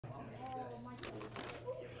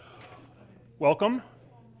Welcome.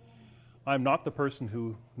 I'm not the person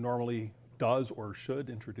who normally does or should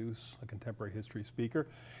introduce a contemporary history speaker,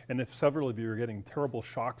 and if several of you are getting terrible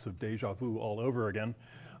shocks of deja vu all over again,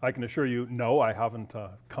 I can assure you, no, I haven't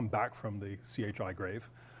come back from the CHI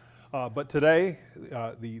grave. But today,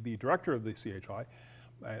 the director of the CHI,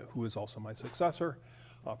 who is also my successor,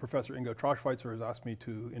 Professor Ingo Troschweitzer, has asked me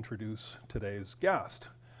to introduce today's guest.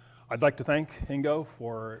 I'd like to thank Ingo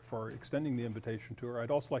for extending the invitation to her.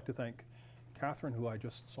 I'd also like to thank Catherine, who I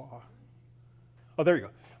just saw. Oh, there you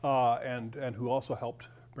go. And who also helped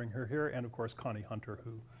bring her here, and of course Connie Hunter,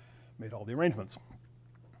 who made all the arrangements.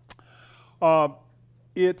 There's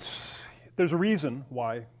a reason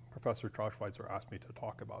why Professor Troschweitzer asked me to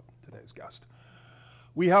talk about today's guest.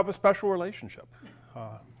 We have a special relationship,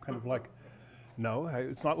 kind of like, no,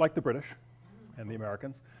 it's not like the British and the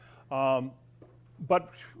Americans.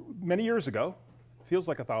 But many years ago, feels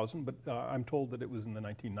like 1,000, but I'm told that it was in the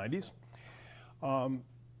 1990s,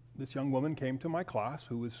 this young woman came to my class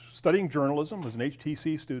who was studying journalism, was an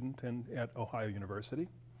HTC student at Ohio University,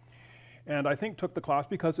 and I think took the class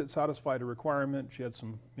because it satisfied a requirement. She had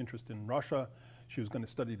some interest in Russia. She was going to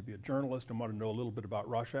study to be a journalist and wanted to know a little bit about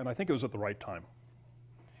Russia, and I think it was at the right time.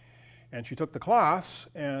 And she took the class,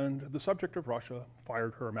 and the subject of Russia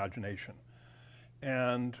fired her imagination.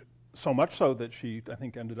 And so much so that she, I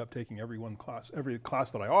think, ended up taking every class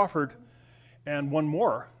that I offered, and one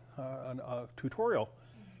more, a tutorial.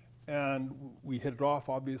 And we hit it off,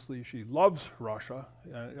 obviously. She loves Russia.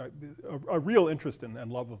 A real interest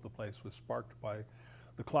and love of the place was sparked by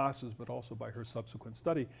the classes, but also by her subsequent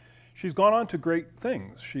study. She's gone on to great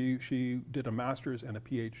things. She did a master's and a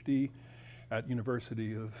PhD at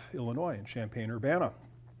University of Illinois in Champaign, Urbana.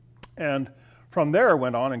 And from there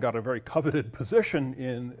went on and got a very coveted position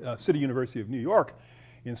in City University of New York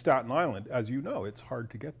in Staten Island. As you know, it's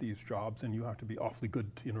hard to get these jobs, and you have to be awfully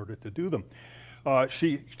good in order to do them.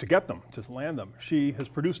 To get them, to land them. She has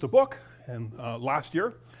produced a book last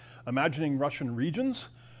year, Imagining Russian Regions,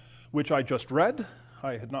 which I just read.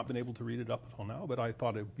 I had not been able to read it up until now, but I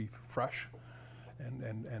thought it would be fresh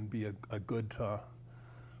and be a good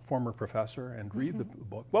former professor and read the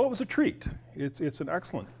book. Well, it was a treat. It's an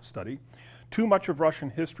excellent study. Too much of Russian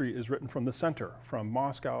history is written from the center, from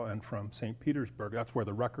Moscow and from St. Petersburg. That's where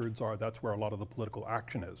the records are. That's where a lot of the political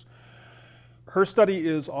action is. Her study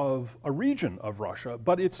is of a region of Russia,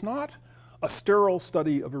 but it's not a sterile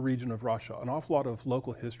study of a region of Russia. An awful lot of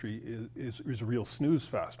local history is a real snooze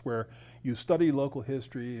fest, where you study local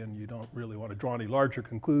history and you don't really want to draw any larger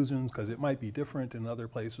conclusions because it might be different in other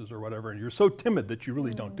places or whatever, and you're so timid that you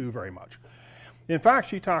really don't do very much. In fact,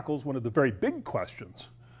 she tackles one of the very big questions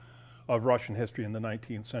of Russian history in the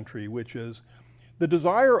 19th century, which is the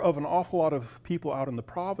desire of an awful lot of people out in the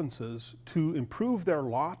provinces to improve their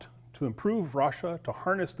lot, to improve Russia, to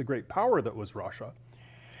harness the great power that was Russia,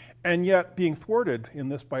 and yet being thwarted in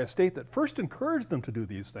this by a state that first encouraged them to do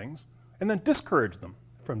these things and then discouraged them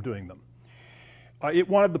from doing them. It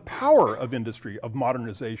wanted the power of industry, of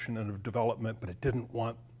modernization and of development, but it didn't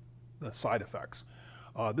want the side effects.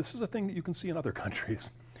 This is a thing that you can see in other countries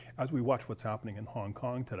as we watch what's happening in Hong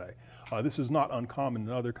Kong today. This is not uncommon in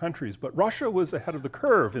other countries, but Russia was ahead of the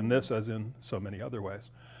curve in this as in so many other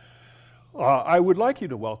ways. I would like you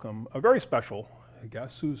to welcome a very special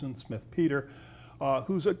guest, Susan Smith-Peter,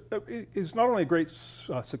 who is not only a great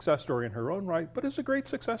success story in her own right, but is a great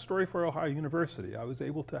success story for Ohio University. I was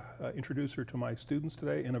able to introduce her to my students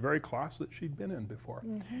today in a very class that she'd been in before,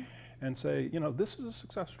 and say, you know, this is a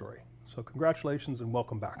success story. So congratulations and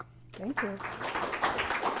welcome back. Thank you.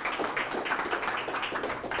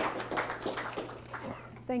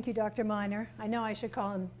 Thank you, Dr. Miner. I know I should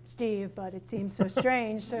call him Steve, but it seems so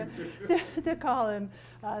strange to call him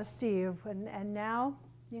Steve. And now,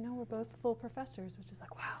 you know, we're both full professors, which is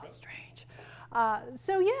like, wow, strange.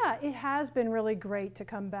 So yeah, it has been really great to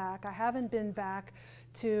come back. I haven't been back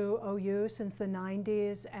to OU since the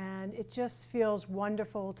 90s, and it just feels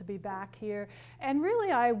wonderful to be back here. And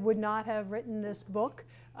really, I would not have written this book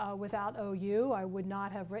without OU. I would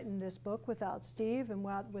not have written this book without Steve and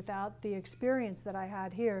without the experience that I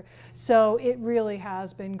had here. So it really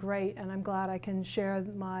has been great, and I'm glad I can share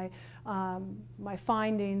my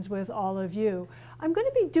findings with all of you. I'm going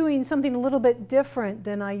to be doing something a little bit different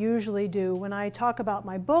than I usually do. When I talk about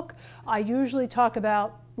my book, I usually talk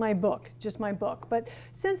about my book, just my book. But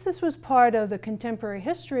since this was part of the Contemporary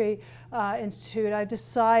History Institute, I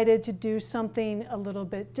decided to do something a little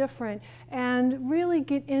bit different and really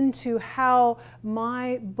get into how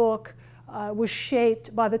my book was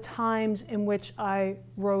shaped by the times in which I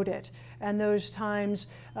wrote it. And those times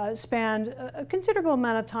spanned a considerable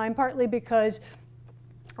amount of time, partly because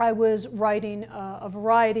I was writing a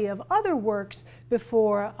variety of other works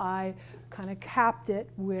before I kind of capped it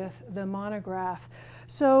with the monograph.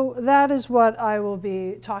 So that is what I will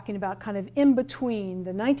be talking about, kind of in between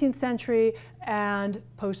the 19th century and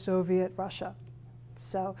post-Soviet Russia.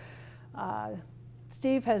 So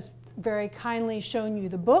Steve has very kindly shown you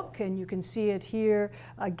the book, and you can see it here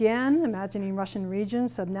again, Imagining Russian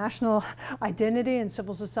Regions, Subnational Identity and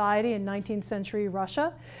Civil Society in 19th Century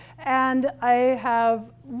Russia. And I have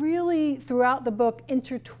really, throughout the book,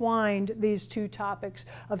 intertwined these two topics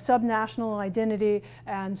of subnational identity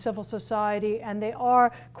and civil society, and they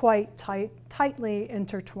are quite tightly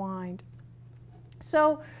intertwined.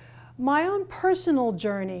 So my own personal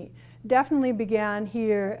journey definitely began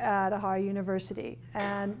here at Ohio University.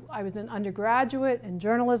 And I was an undergraduate in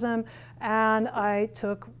journalism, and I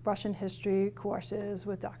took Russian history courses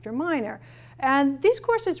with Dr. Miner. And these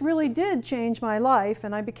courses really did change my life,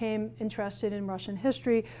 and I became interested in Russian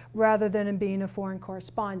history rather than in being a foreign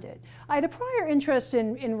correspondent. I had a prior interest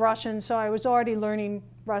in Russian, so I was already learning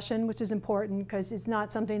Russian, which is important because it's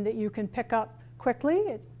not something that you can pick up quickly.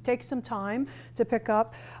 It takes some time to pick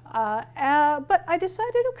up. But I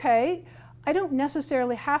decided, okay, I don't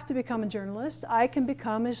necessarily have to become a journalist. I can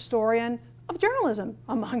become a historian of journalism,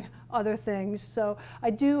 among other things. So I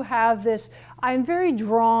do have this, I'm very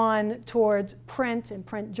drawn towards print and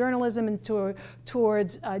print journalism, and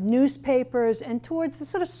towards newspapers, and towards the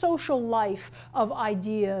sort of social life of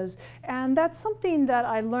ideas. And that's something that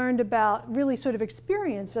I learned about, really sort of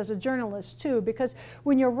experienced as a journalist too, because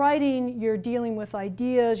when you're writing, you're dealing with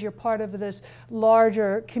ideas, you're part of this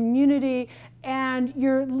larger community, and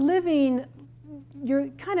you're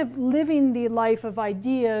kind of living the life of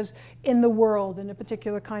ideas in the world in a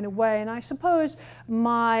particular kind of way. And I suppose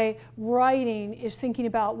my writing is thinking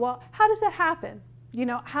about, well, how does that happen? You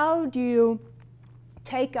know, how do you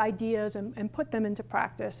take ideas and put them into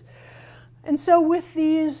practice? And so with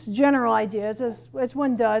these general ideas, as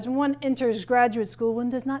one does, when one enters graduate school, one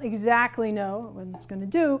does not exactly know what it's going to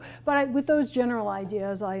do, but with those general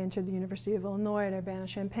ideas, I entered the University of Illinois at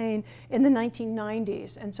Urbana-Champaign in the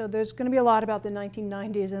 1990s. And so there's going to be a lot about the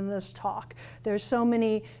 1990s in this talk. There's so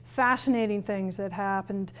many fascinating things that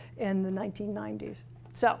happened in the 1990s.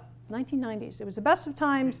 So, 1990s, it was the best of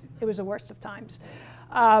times, it was the worst of times.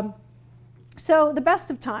 So the best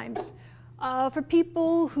of times. For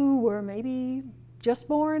people who were maybe just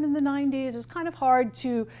born in the 90s, it's kind of hard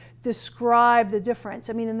to describe the difference.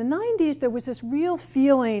 I mean, in the 90s, there was this real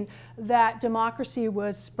feeling that democracy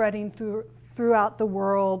was spreading throughout the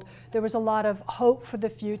world. There was a lot of hope for the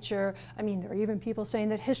future. I mean, there were even people saying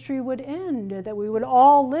that history would end, that we would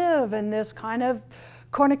all live in this kind of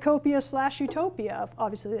cornucopia/utopia.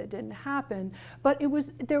 Obviously that didn't happen, but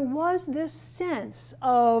there was this sense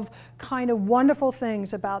of kind of wonderful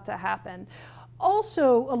things about to happen.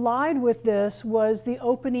 Also allied with this was the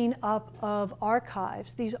opening up of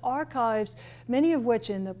archives. These archives, many of which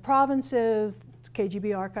in the provinces,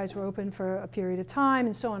 KGB archives were open for a period of time,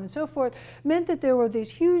 and so on and so forth, meant that there were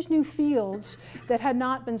these huge new fields that had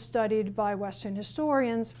not been studied by Western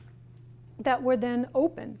historians that were then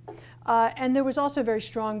open. And there was also a very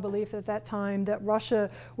strong belief at that time that Russia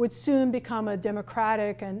would soon become a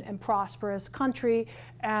democratic and prosperous country,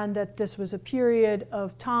 and that this was a period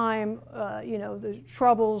of time, you know, the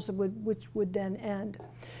troubles which would then end.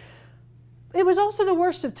 It was also the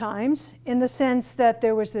worst of times in the sense that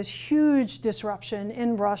there was this huge disruption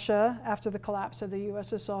in Russia after the collapse of the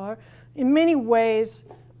USSR. In many ways,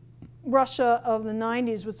 Russia of the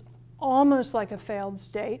 90s was almost like a failed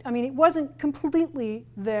state. I mean, it wasn't completely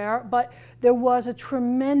there, but there was a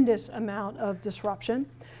tremendous amount of disruption.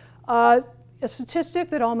 A statistic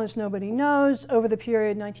that almost nobody knows, over the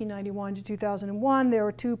period 1991 to 2001, there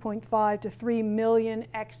were 2.5 to 3 million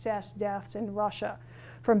excess deaths in Russia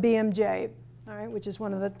from BMJ, all right, which is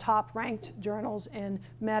one of the top-ranked journals in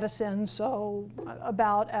medicine, so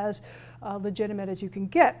about as legitimate as you can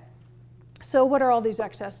get. So what are all these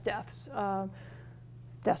excess deaths?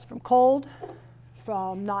 Deaths from cold,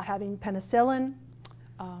 from not having penicillin,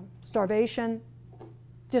 starvation,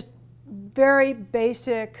 just very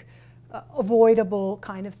basic, avoidable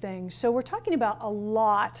kind of things. So we're talking about a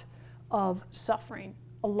lot of suffering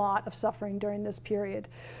during this period.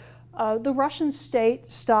 The Russian state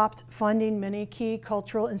stopped funding many key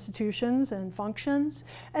cultural institutions and functions,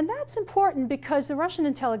 and that's important because the Russian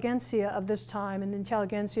intelligentsia of this time, and the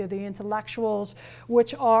intelligentsia, the intellectuals,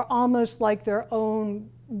 which are almost like their own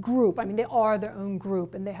group. I mean, they are their own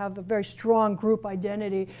group, and they have a very strong group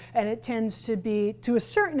identity, and it tends to be, to a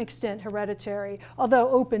certain extent, hereditary, although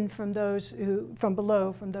open from those who, from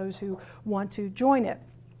below, from those who want to join it.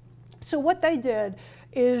 So what they did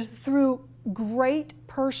is, through great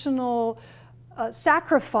personal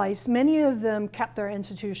sacrifice, many of them kept their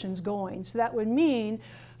institutions going. So that would mean,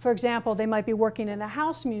 for example, they might be working in a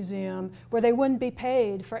house museum where they wouldn't be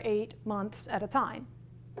paid for 8 months at a time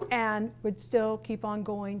and would still keep on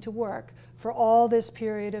going to work for all this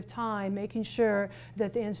period of time, making sure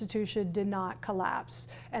that the institution did not collapse.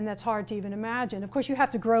 And that's hard to even imagine. Of course, you have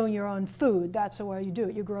to grow your own food. That's the way you do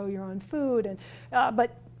it. You grow your own food. And,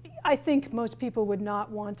 but I think most people would not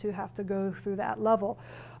want to have to go through that level.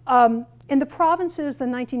 In the provinces, the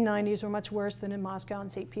 1990s were much worse than in Moscow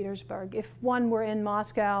and St. Petersburg. If one were in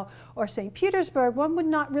Moscow or St. Petersburg, one would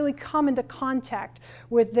not really come into contact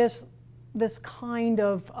with this kind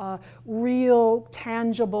of real,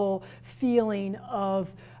 tangible feeling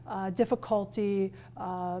of difficulty,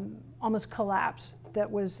 almost collapse that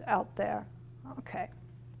was out there. Okay.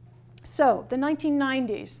 So, the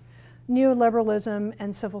 1990s, neoliberalism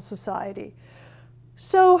and civil society.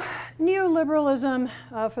 So, neoliberalism,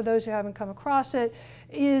 for those who haven't come across it,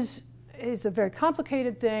 is a very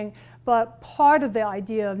complicated thing, but part of the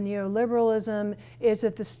idea of neoliberalism is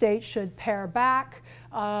that the state should pare back,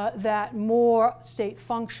 that more state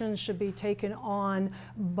functions should be taken on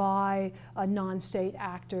by non-state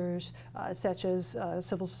actors, such as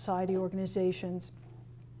civil society organizations.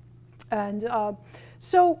 And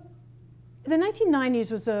so the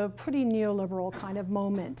 1990s was a pretty neoliberal kind of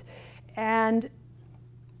moment. And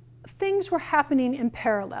things were happening in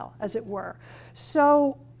parallel, as it were.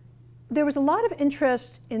 So there was a lot of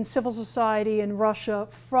interest in civil society in Russia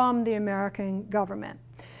from the American government.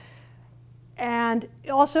 And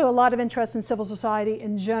also a lot of interest in civil society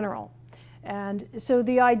in general. And so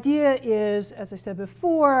the idea is, as I said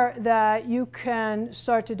before, that you can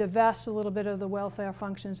start to divest a little bit of the welfare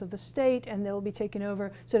functions of the state, and they'll be taken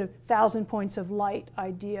over, sort of 1,000 points of light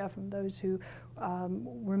idea from those who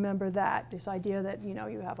remember that, this idea that, you know,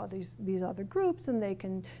 you have all these other groups and they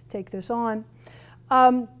can take this on.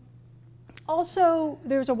 Also,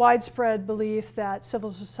 there's a widespread belief that civil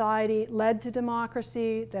society led to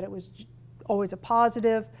democracy, that it was always a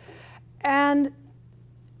positive. And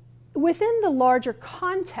within the larger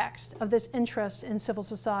context of this interest in civil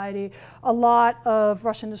society, a lot of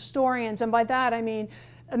Russian historians, and by that I mean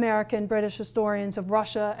American, British historians of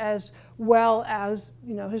Russia, as well as,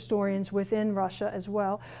 you know, historians within Russia as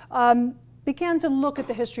well, began to look at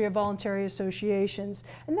the history of voluntary associations.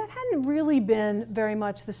 And that hadn't really been very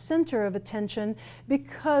much the center of attention,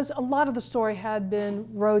 because a lot of the story had been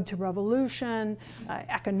road to revolution,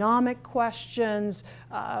 economic questions,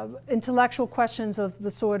 intellectual questions of the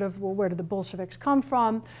sort of, well, where did the Bolsheviks come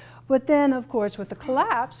from? But then, of course, with the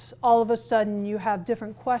collapse, all of a sudden you have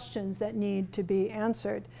different questions that need to be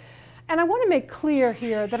answered. And I want to make clear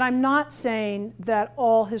here that I'm not saying that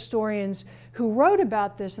all historians who wrote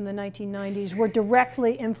about this in the 1990s were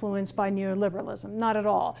directly influenced by neoliberalism, not at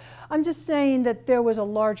all. I'm just saying that there was a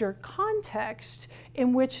larger context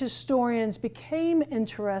in which historians became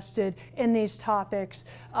interested in these topics,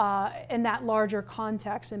 and that larger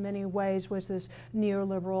context in many ways was this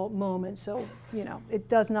neoliberal moment. So, you know, it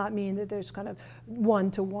does not mean that there's kind of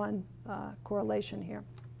one-to-one correlation here.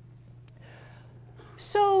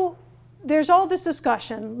 So, there's all this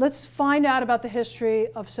discussion. Let's find out about the history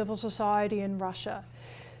of civil society in Russia.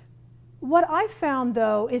 What I found,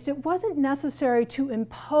 though, is it wasn't necessary to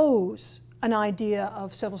impose an idea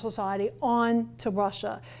of civil society onto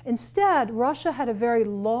Russia. Instead, Russia had a very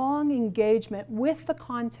long engagement with the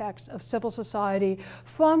context of civil society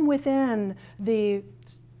from within the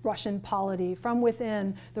Russian polity, from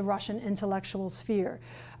within the Russian intellectual sphere.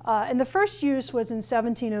 And the first use was in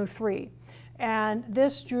 1703. And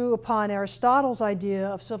this drew upon Aristotle's idea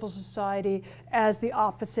of civil society as the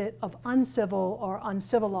opposite of uncivil or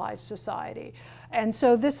uncivilized society. And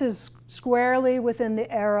so this is squarely within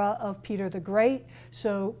the era of Peter the Great.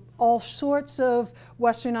 So all sorts of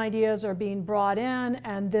Western ideas are being brought in,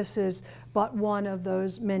 and this is but one of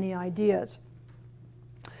those many ideas.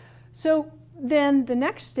 So then the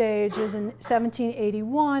next stage is in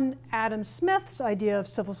 1781, Adam Smith's idea of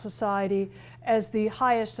civil society as the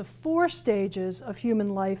highest of 4 stages of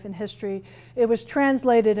human life and history. It was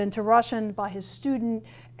translated into Russian by his student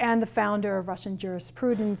and the founder of Russian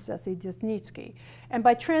jurisprudence, Jesse Desnitsky. And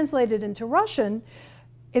by translated into Russian,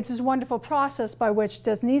 it's this wonderful process by which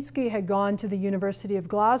Desnitsky had gone to the University of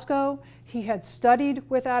Glasgow. He had studied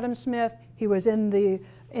with Adam Smith. He was in the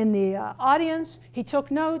audience, he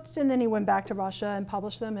took notes, and then he went back to Russia and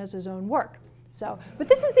published them as his own work. So, but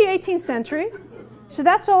this is the 18th century, so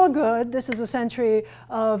that's all good. This is a century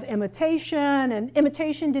of imitation, and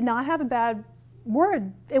imitation did not have a bad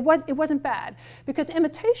word, it wasn't bad, because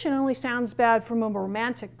imitation only sounds bad from a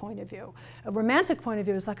romantic point of view. A romantic point of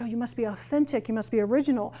view is like, oh, you must be authentic, you must be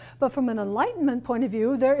original. But from an Enlightenment point of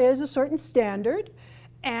view, there is a certain standard,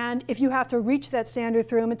 and if you have to reach that standard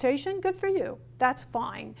through imitation, good for you. That's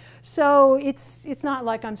fine. So it's not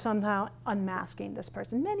like I'm somehow unmasking this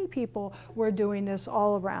person. Many people were doing this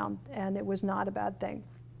all around, and it was not a bad thing.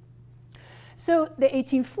 So the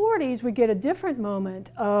 1840s, we get a different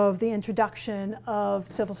moment of the introduction of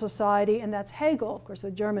civil society, and that's Hegel, of course,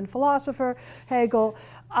 the German philosopher, Hegel.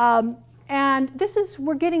 And this is,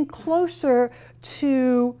 we're getting closer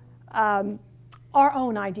to our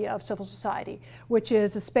own idea of civil society, which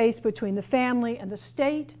is a space between the family and the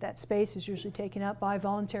state. That space is usually taken up by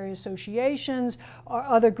voluntary associations or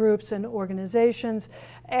other groups and organizations.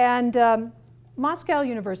 And Moscow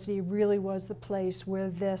University really was the place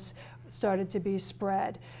where this started to be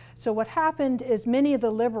spread. So what happened is many of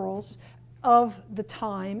the liberals of the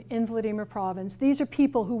time in Vladimir province, these are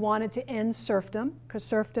people who wanted to end serfdom, because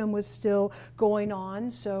serfdom was still going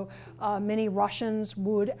on. So many Russians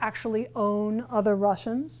would actually own other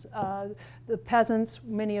Russians. The peasants,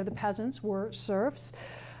 many of the peasants were serfs.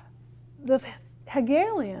 The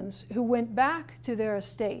Hegelians who went back to their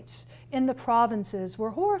estates in the provinces were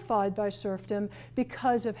horrified by serfdom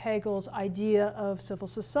because of Hegel's idea of civil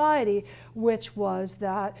society, which was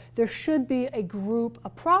that there should be a group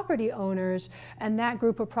of property owners, and that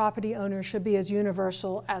group of property owners should be as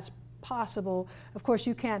universal as possible. Of course,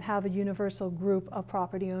 you can't have a universal group of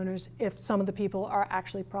property owners if some of the people are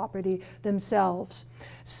actually property themselves.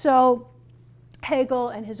 So Hegel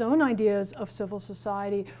and his own ideas of civil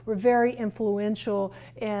society were very influential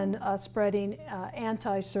in spreading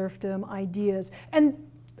anti-serfdom ideas. And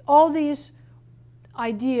all these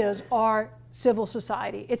ideas are civil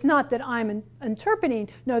society. It's not that I'm interpreting,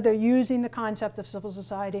 no, they're using the concept of civil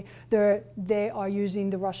society. They are using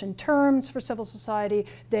the Russian terms for civil society.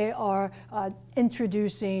 They are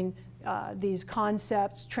introducing these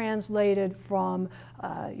concepts translated from,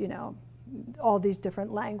 you know, all these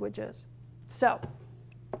different languages. So,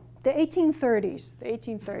 the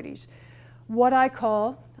 1830s, what I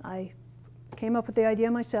call, I came up with the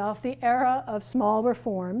idea myself, the era of small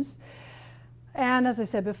reforms. And as I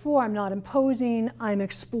said before, I'm not imposing, I'm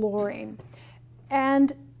exploring.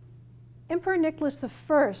 And Emperor Nicholas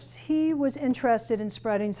I, he was interested in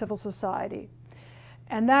spreading civil society.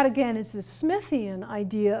 And that, again, is the Smithian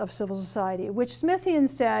idea of civil society, which Smithian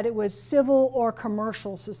said it was civil or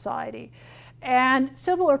commercial society. And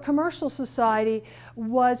civil or commercial society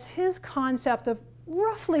was his concept of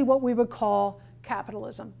roughly what we would call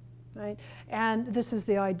capitalism, right? And this is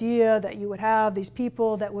the idea that you would have these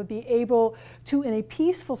people that would be able to, in a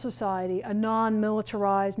peaceful society, a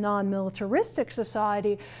non-militarized, non-militaristic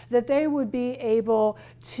society, that they would be able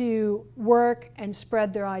to work and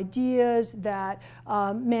spread their ideas, that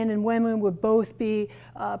men and women would both be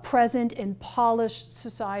present in polished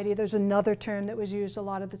society. There's another term that was used a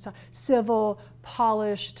lot of the time, civil,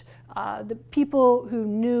 polished, the people who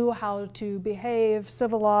knew how to behave,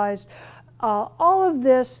 civilized. All of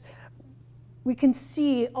this, we can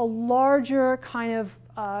see a larger kind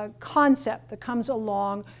of concept that comes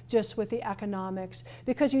along just with the economics,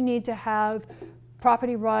 because you need to have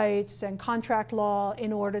property rights and contract law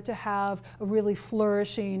in order to have a really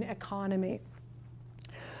flourishing economy.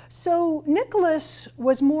 So Nicholas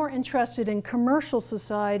was more interested in commercial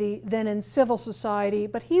society than in civil society,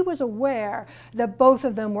 but he was aware that both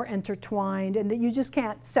of them were intertwined and that you just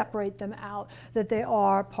can't separate them out, that they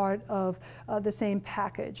are part of the same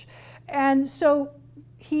package. And so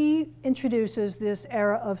he introduces this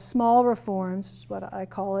era of small reforms, is what I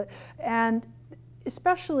call it, and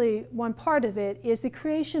especially one part of it is the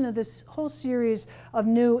creation of this whole series of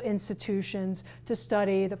new institutions to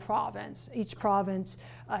study the province. Each province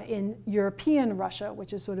in European Russia,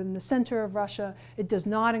 which is sort of in the center of Russia. It does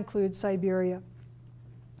not include Siberia.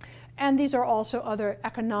 And these are also other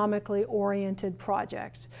economically oriented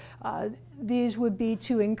projects. These would be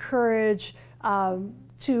to encourage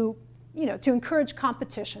to encourage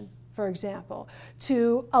competition, for example,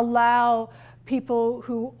 to allow people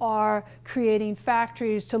who are creating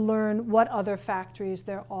factories to learn what other factories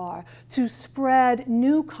there are, to spread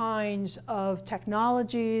new kinds of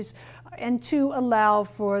technologies, and to allow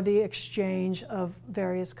for the exchange of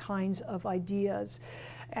various kinds of ideas.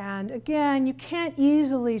 And again, you can't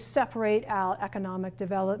easily separate out economic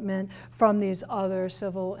development from these other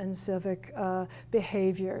civil and civic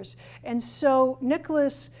behaviors. And so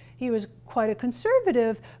Nicholas, he was quite a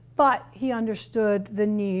conservative, but he understood the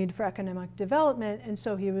need for economic development, and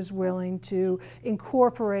so he was willing to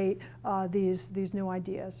incorporate these new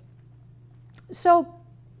ideas. So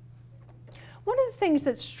One of the things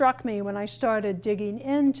that struck me when I started digging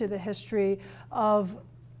into the history of,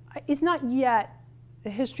 it's not yet the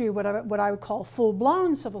history of what I would call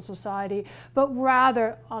full-blown civil society, but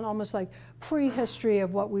rather on almost like prehistory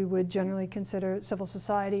of what we would generally consider civil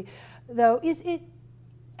society, though, is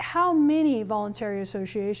how many voluntary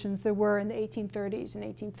associations there were in the 1830s and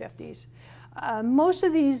 1850s. Most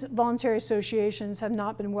of these voluntary associations have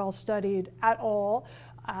not been well studied at all.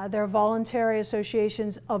 They're voluntary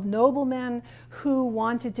associations of noblemen who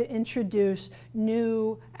wanted to introduce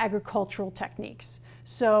new agricultural techniques.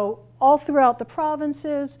 So all throughout the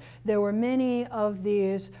provinces, there were many of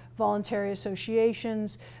these voluntary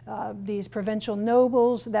associations, these provincial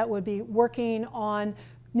nobles that would be working on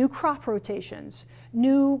new crop rotations,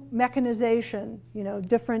 new mechanization,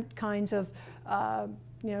 different kinds of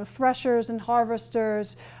threshers and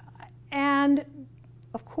harvesters. And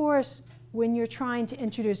of course, when you're trying to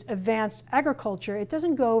introduce advanced agriculture, it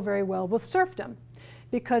doesn't go very well with serfdom,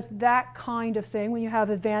 because that kind of thing, when you have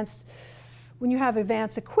advanced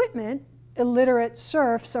equipment, illiterate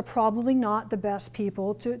serfs are probably not the best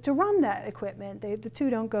people to run that equipment. The two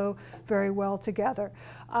don't go very well together.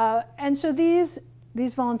 And so these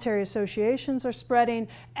voluntary associations are spreading,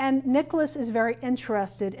 and Nicholas is very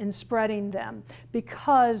interested in spreading them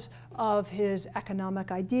because of his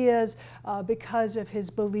economic ideas, because of his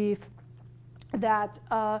belief that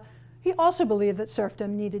he also believed that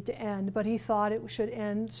serfdom needed to end, but he thought it should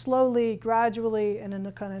end slowly, gradually, and in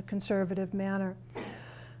a kind of conservative manner.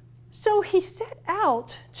 So he set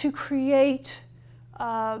out to create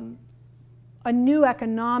a new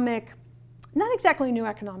economic, not exactly a new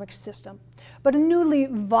economic system, but a newly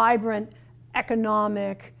vibrant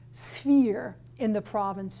economic sphere in the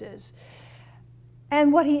provinces.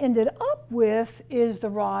 And what he ended up with is the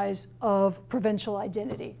rise of provincial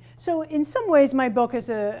identity. So in some ways, my book is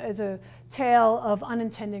a tale of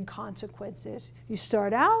unintended consequences. You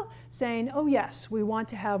start out saying, oh yes, we want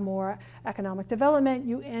to have more economic development.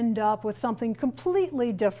 You end up with something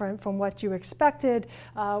completely different from what you expected,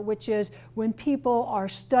 which is when people are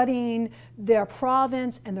studying their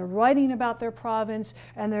province and they're writing about their province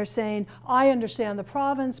and they're saying, I understand the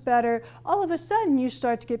province better, all of a sudden you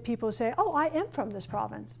start to get people who say, oh, I am from this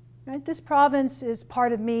province. Right? This province is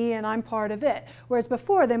part of me and I'm part of it. Whereas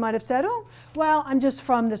before they might have said, oh, well, I'm just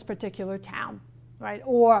from this particular town, right?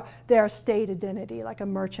 Or their state identity, like a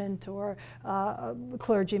merchant or a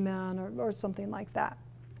clergyman or something like that.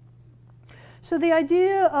 So the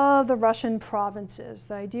idea of the Russian provinces,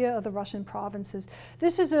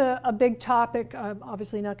 this is a big topic. I'm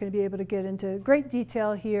obviously not going to be able to get into great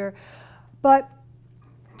detail here, but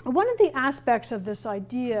one of the aspects of this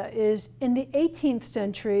idea is in the 18th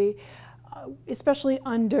century, especially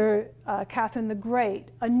under Catherine the Great,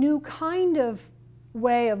 a new kind of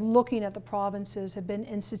way of looking at the provinces had been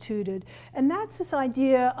instituted. And that's this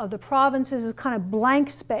idea of the provinces as kind of blank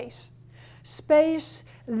space. Space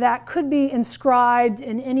that could be inscribed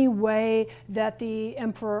in any way that the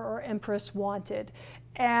emperor or empress wanted.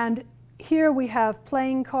 And here we have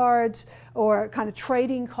playing cards or kind of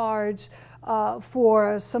trading cards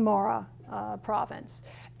for Samara province.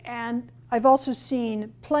 And I've also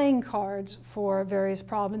seen playing cards for various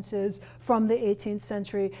provinces from the 18th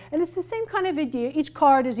century. And it's the same kind of idea. Each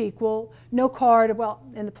card is equal. No card, well,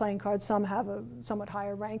 in the playing cards, some have a somewhat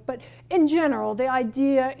higher rank. But in general, the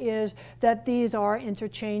idea is that these are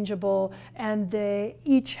interchangeable and they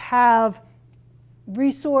each have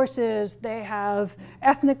resources, they have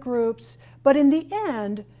ethnic groups, but in the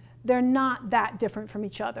end, they're not that different from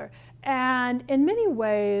each other. And in many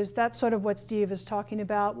ways, that's sort of what Steve is talking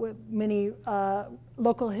about. With many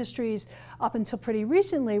local histories up until pretty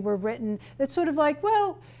recently were written. It's sort of like,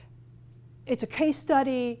 well, it's a case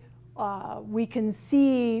study. We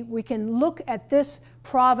can look at this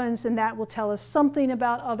province and that will tell us something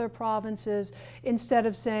about other provinces, instead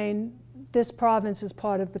of saying this province is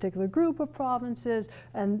part of a particular group of provinces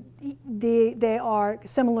and they are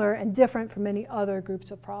similar and different from many other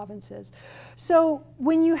groups of provinces. So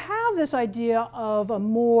when you have this idea of a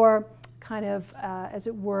more kind of, as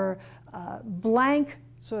it were, blank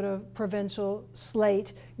sort of provincial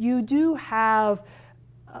slate, you do have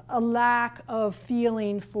a lack of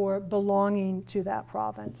feeling for belonging to that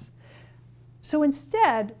province. So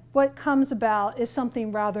instead, what comes about is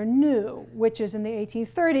something rather new, which is in the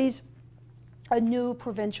 1830s, a new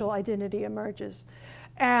provincial identity emerges.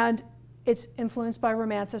 And it's influenced by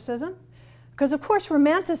Romanticism, because of course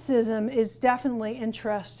Romanticism is definitely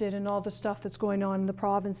interested in all the stuff that's going on in the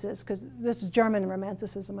provinces, because this is German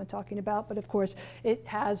Romanticism I'm talking about, but of course it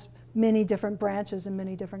has many different branches in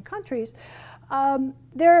many different countries.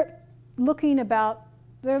 They're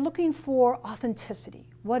looking for authenticity.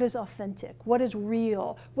 What is authentic? What is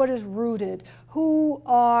real? What is rooted? Who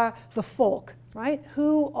are the folk, right?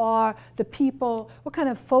 Who are the people? What kind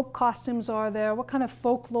of folk costumes are there? What kind of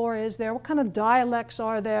folklore is there? What kind of dialects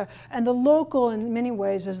are there? And the local, in many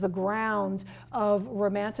ways, is the ground of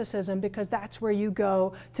Romanticism, because that's where you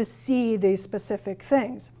go to see these specific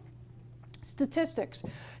things. Statistics.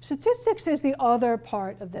 Statistics is the other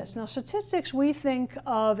part of this. Now, statistics we think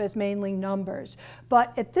of as mainly numbers,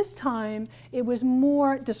 but at this time it was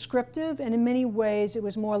more descriptive, and in many ways it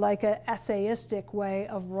was more like an essayistic way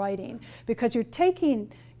of writing, because you're taking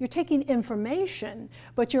information,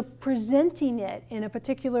 but you're presenting it in a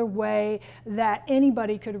particular way that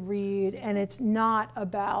anybody could read, and it's not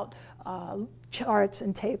about charts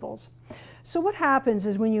and tables. So what happens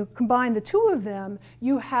is when you combine the two of them,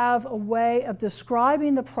 you have a way of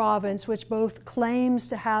describing the province which both claims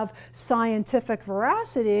to have scientific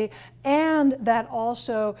veracity and that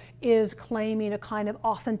also is claiming a kind of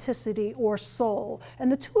authenticity or soul.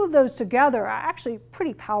 And the two of those together are actually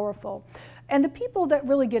pretty powerful. And the people that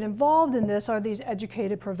really get involved in this are these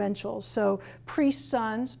educated provincials. So priests'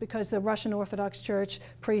 sons, because the Russian Orthodox Church,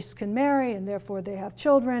 priests can marry and therefore they have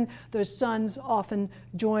children. Those sons often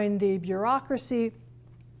join the bureaucracy,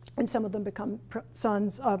 and some of them become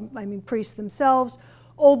priests themselves.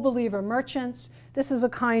 Old believer merchants. This is a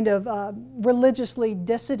kind of religiously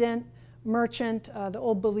dissident merchant. The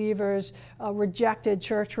Old Believers rejected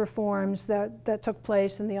church reforms that took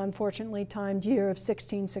place in the unfortunately timed year of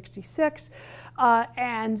 1666.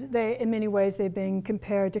 And they, in many ways, they've been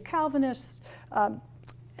compared to Calvinists,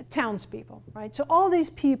 townspeople, right? So all these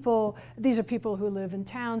people, these are people who live in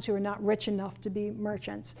towns who are not rich enough to be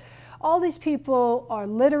merchants. All these people are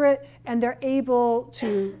literate, and they're able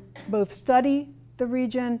to both study the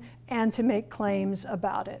region and to make claims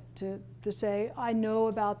about it, to say, I know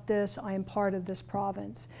about this, I am part of this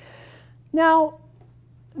province. Now,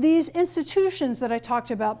 these institutions that I talked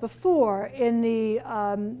about before in the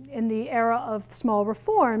era of small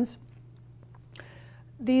reforms,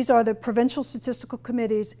 these are the provincial statistical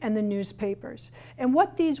committees and the newspapers. And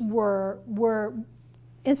what these were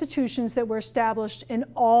institutions that were established in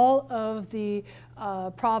all of the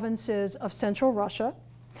provinces of Central Russia,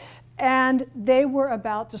 and they were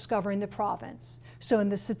about discovering the province. So in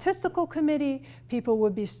the statistical committee, people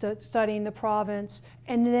would be studying the province,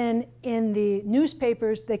 and then in the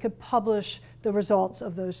newspapers, they could publish the results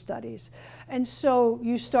of those studies. And so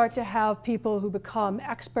you start to have people who become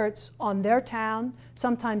experts on their town,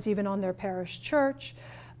 sometimes even on their parish church.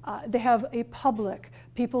 They have a public,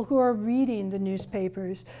 people who are reading the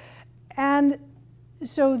newspapers. And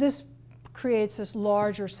so this creates this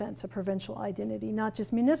larger sense of provincial identity, not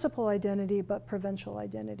just municipal identity, but provincial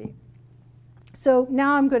identity. So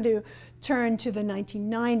now I'm going to turn to the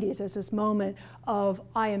 1990s as this moment of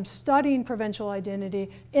I am studying provincial identity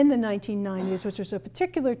in the 1990s, which was a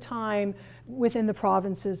particular time within the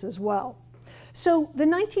provinces as well. So the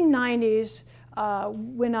 1990s,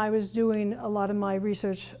 when I was doing a lot of my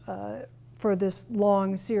research for this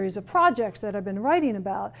long series of projects that I've been writing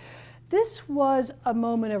about, this was a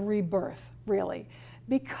moment of rebirth, really,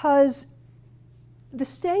 because the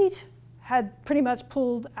state had pretty much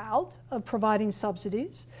pulled out of providing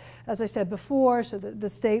subsidies, as I said before, so the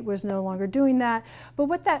state was no longer doing that. But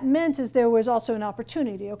what that meant is there was also an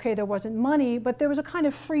opportunity. Okay, there wasn't money, but there was a kind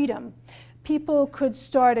of freedom. People could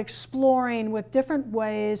start exploring with different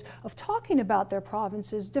ways of talking about their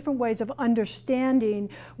provinces, different ways of understanding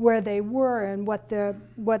where they were and what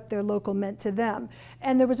their local meant to them.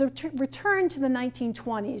 And there was a return to the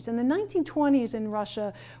 1920s. And the 1920s in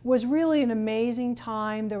Russia was really an amazing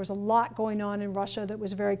time. There was a lot going on in Russia that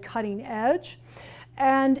was very cutting edge.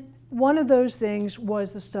 And one of those things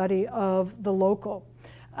was the study of the local.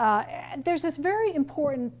 There's this very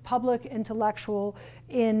important public intellectual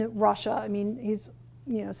in Russia. I mean, he's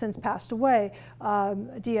since passed away,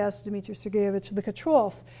 D.S. Dmitry Sergeyevich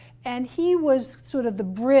Likatrov, and he was sort of the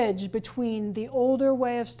bridge between the older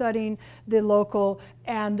way of studying the local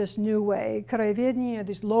and this new way, Krayevedenie,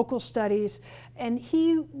 these local studies. And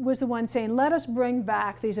he was the one saying, let us bring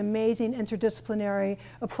back these amazing interdisciplinary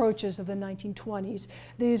approaches of the 1920s.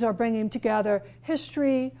 These are bringing together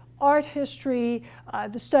history, art history,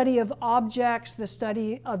 the study of objects, the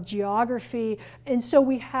study of geography. And so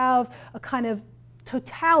we have a kind of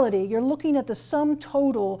totality. You're looking at the sum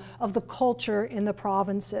total of the culture in the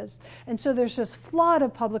provinces. And so there's this flood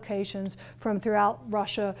of publications from throughout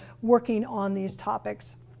Russia working on these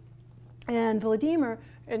topics. And Vladimir,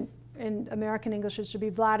 in in American English it should be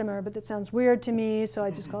Vladimir, but that sounds weird to me, so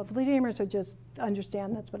I just call it Vladimir, so just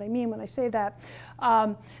understand that's what I mean when I say that.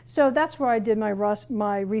 So that's where I did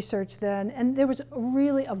my research then, and there was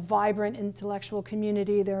really a vibrant intellectual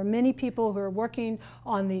community. There are many people who are working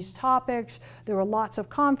on these topics. There were lots of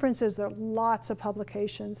conferences, there were lots of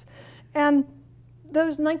publications. And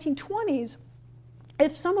those 1920s,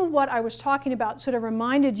 if some of what I was talking about sort of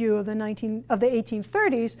reminded you of the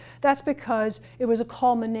 1830s, that's because it was a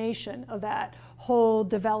culmination of that whole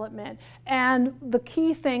development. And the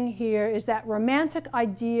key thing here is that romantic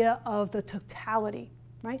idea of the totality,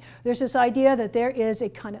 right? There's this idea that there is a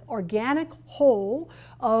kind of organic whole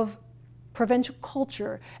of provincial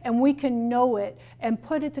culture, and we can know it and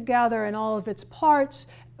put it together in all of its parts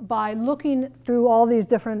by looking through all these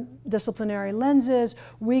different disciplinary lenses.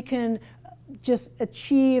 We can just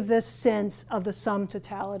achieve this sense of the sum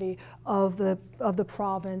totality of the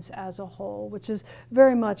province as a whole, which is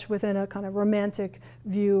very much within a kind of romantic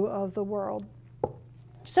view of the world.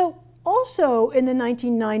 So also in the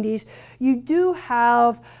 1990s, you do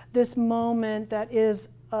have this moment that is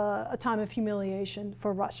a time of humiliation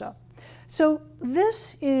for Russia. So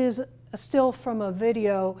this is a still from a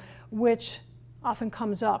video which often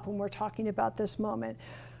comes up when we're talking about this moment.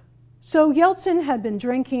 So Yeltsin had been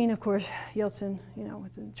drinking. Of course, Yeltsin, you know,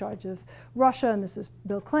 was in charge of Russia, and this is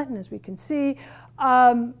Bill Clinton, as we can see.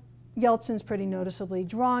 Yeltsin's pretty noticeably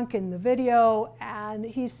drunk in the video, and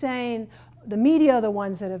he's saying, the media are the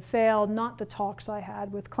ones that have failed, not the talks I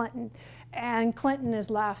had with Clinton. And Clinton is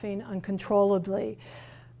laughing uncontrollably.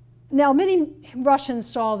 Now, many Russians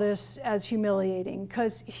saw this as humiliating,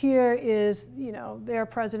 because here is, you know, their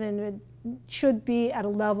president should be at a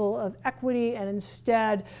level of equity, and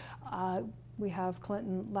instead we have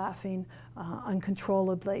Clinton laughing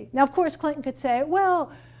uncontrollably. Now, of course, Clinton could say,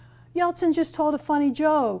 well, Yeltsin just told a funny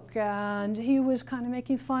joke, and he was kind of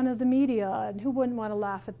making fun of the media, and who wouldn't want to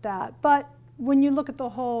laugh at that? But when you look at the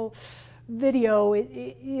whole video,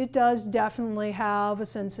 it does definitely have a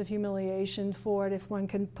sense of humiliation for it if one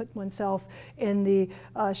can put oneself in the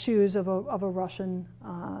shoes of a Russian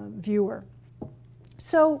viewer.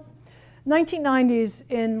 So 1990s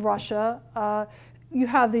in Russia, you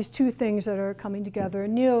have these two things that are coming together,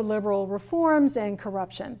 neoliberal reforms and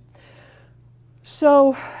corruption.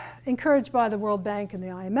 So encouraged by the World Bank and the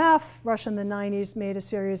IMF, Russia in the 90s made a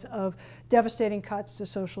series of devastating cuts to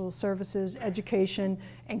social services, education,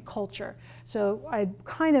 and culture. So I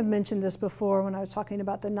kind of mentioned this before when I was talking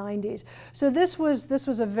about the 90s. So this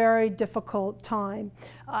was a very difficult time,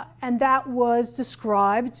 and that was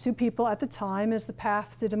described to people at the time as the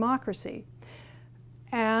path to democracy.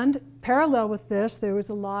 And parallel with this, there was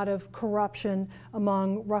a lot of corruption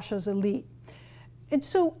among Russia's elite. And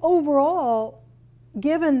so overall,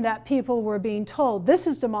 given that people were being told, this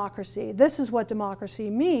is democracy, this is what democracy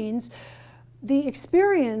means, the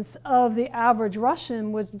experience of the average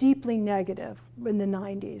Russian was deeply negative in the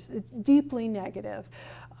 90s, deeply negative.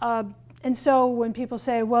 And so when people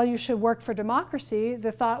say, well, you should work for democracy,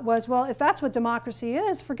 the thought was, well, if that's what democracy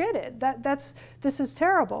is, forget it. This is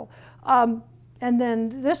terrible. And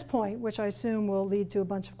then this point, which I assume will lead to a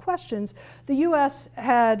bunch of questions, the US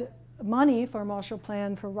had money for a Marshall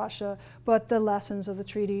Plan for Russia, but the lessons of the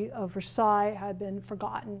Treaty of Versailles had been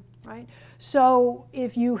forgotten, right? So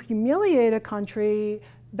if you humiliate a country,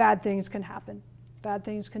 bad things can happen. Bad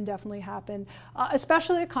things can definitely happen,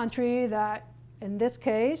 especially a country that, in this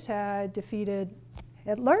case, had defeated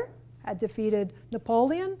Hitler, had defeated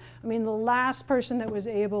Napoleon. I mean, the last person that was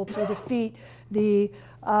able to defeat the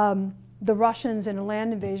Russians in a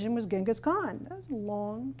land invasion was Genghis Khan. That was a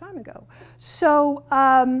long time ago. So,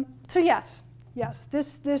 so yes,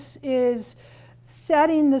 this is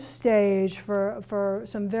setting the stage for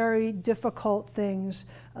some very difficult things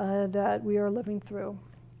that we are living through.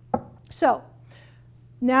 So,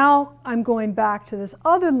 now I'm going back to this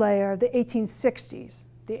other layer, the 1860s.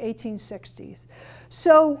 The 1860s.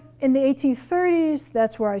 So in the 1830s,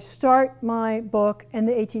 that's where I start my book, and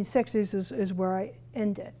the 1860s is where I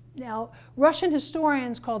end it. Now, Russian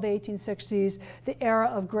historians call the 1860s the era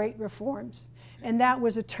of great reforms, and that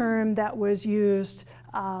was a term that was used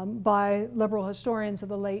by liberal historians of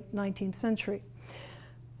the late 19th century.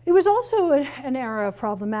 It was also an era of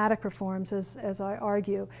problematic reforms, as I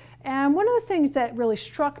argue. And one of the things that really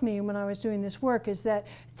struck me when I was doing this work is that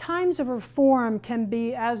times of reform can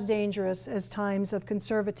be as dangerous as times of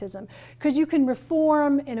conservatism, because you can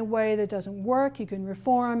reform in a way that doesn't work. You can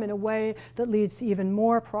reform in a way that leads to even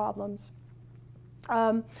more problems.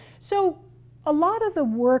 So a lot of the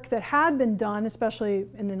work that had been done, especially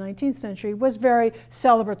in the 19th century, was very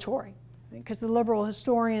celebratory. because the liberal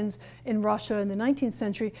historians in Russia in the 19th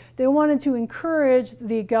century, they wanted to encourage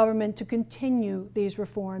the government to continue these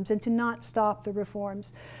reforms and to not stop the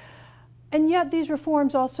reforms. And yet these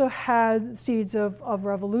reforms also had seeds of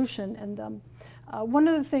revolution in them. One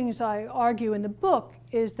of the things I argue in the book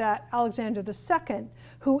is that Alexander II,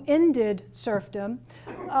 who ended serfdom,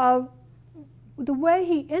 the way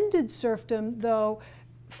he ended serfdom, though,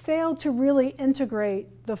 failed to really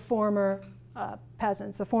integrate the former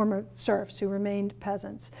peasants, the former serfs who remained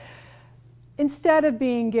peasants. Instead of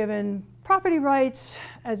being given property rights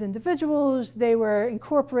as individuals, they were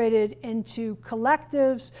incorporated into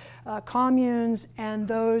collectives, communes, and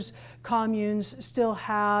those communes still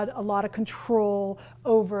had a lot of control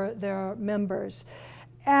over their members.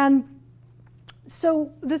 And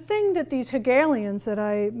so the thing that these Hegelians that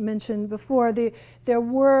I mentioned before, there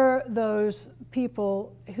were those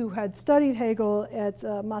people who had studied Hegel at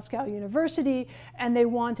Moscow University, and they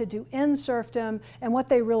wanted to end serfdom, and what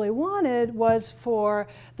they really wanted was for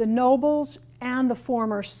the nobles and the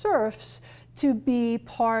former serfs to be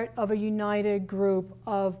part of a united group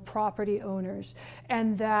of property owners,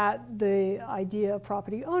 and that the idea of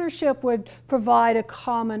property ownership would provide a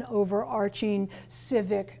common overarching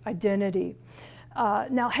civic identity.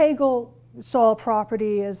 Now, Hegel saw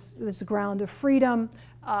property as the ground of freedom,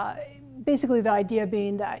 basically the idea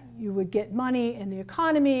being that you would get money in the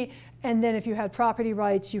economy, and then if you had property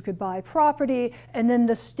rights, you could buy property, and then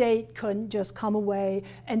the state couldn't just come away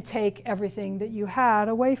and take everything that you had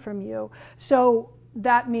away from you. So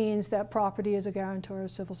that means that property is a guarantor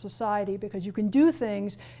of civil society, because you can do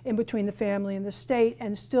things in between the family and the state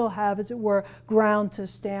and still have, as it were, ground to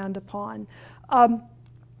stand upon.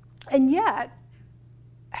 And yet,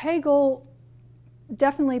 Hegel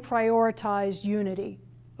definitely prioritized unity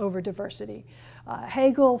over diversity.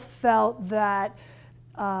 Hegel felt that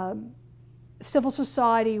civil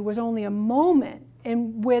society was only a moment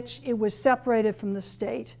in which it was separated from the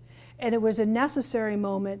state, and it was a necessary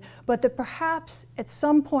moment, but that perhaps at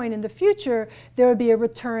some point in the future there would be a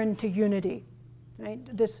return to unity. Right?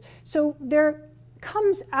 So there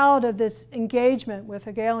comes out of this engagement with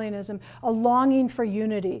Hegelianism a longing for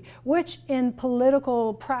unity, which in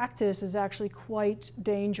political practice is actually quite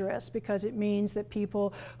dangerous, because it means that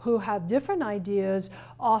people who have different ideas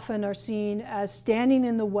often are seen as standing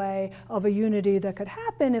in the way of a unity that could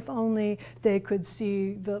happen if only they could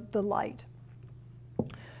see the light.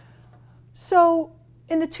 So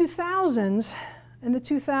in the 2000s,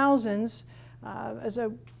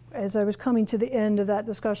 as I was coming to the end of that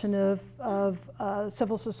discussion of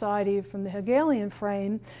civil society from the Hegelian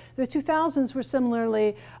frame, the 2000s were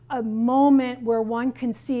similarly a moment where one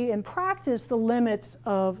can see in practice the limits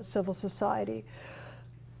of civil society.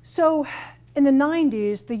 So in the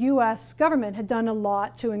 90s, the US government had done a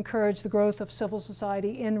lot to encourage the growth of civil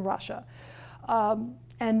society in Russia.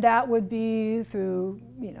 And that would be through,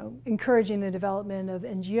 encouraging the development of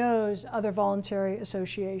NGOs, other voluntary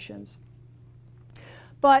associations.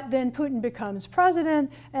 But then Putin becomes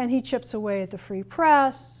president, and he chips away at the free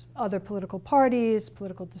press, other political parties,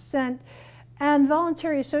 political dissent, and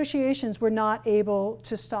voluntary associations were not able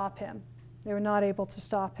to stop him. They were not able to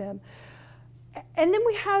stop him. And then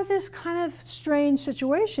we have this kind of strange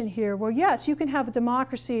situation here where, yes, you can have a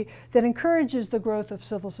democracy that encourages the growth of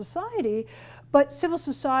civil society, but civil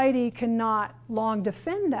society cannot long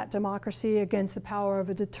defend that democracy against the power of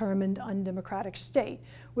a determined undemocratic state,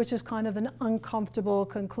 which is kind of an uncomfortable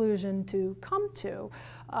conclusion to come to.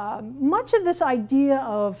 Much of this idea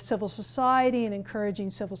of civil society and encouraging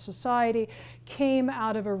civil society came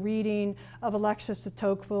out of a reading of Alexis de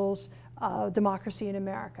Tocqueville's Democracy in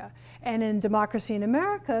America. And in Democracy in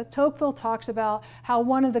America, Tocqueville talks about how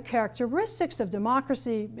one of the characteristics of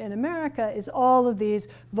democracy in America is all of these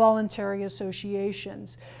voluntary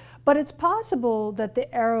associations. But it's possible that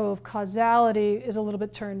the arrow of causality is a little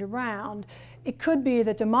bit turned around. It could be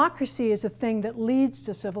that democracy is a thing that leads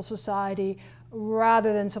to civil society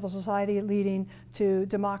rather than civil society leading to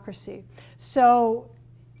democracy. So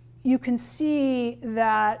you can see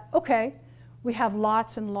that, okay, we have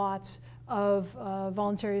lots and lots of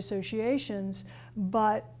voluntary associations,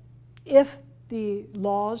 but if the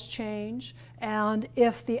laws change and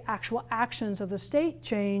if the actual actions of the state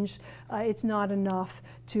change, it's not enough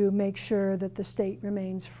to make sure that the state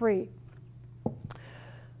remains free.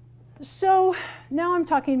 So now I'm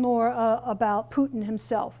talking more about Putin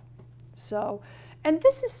himself. And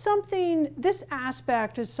this is something, this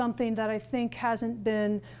aspect is something that I think hasn't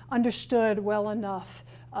been understood well enough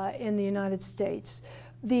in the United States.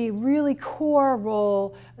 The really core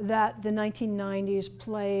role that the 1990s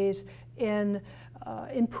plays in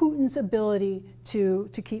Putin's ability to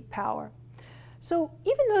keep power. So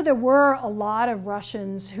even though there were a lot of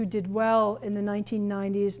Russians who did well in the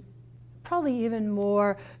 1990s, probably even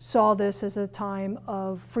more saw this as a time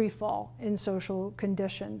of free fall in social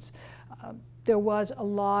conditions. There was a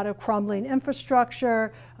lot of crumbling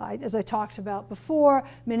infrastructure. As I talked about before,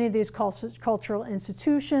 many of these cultural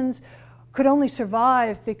institutions could only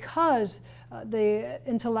survive because the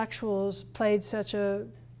intellectuals played such a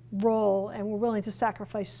role and were willing to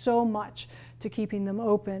sacrifice so much to keeping them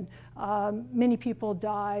open. Many people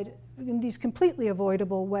died in these completely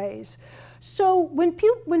avoidable ways. So when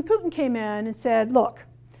Putin came in and said, look,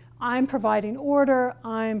 I'm providing order,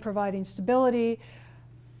 I'm providing stability,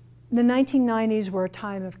 the 1990s were a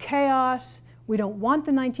time of chaos. We don't want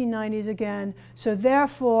the 1990s again, so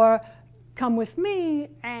therefore come with me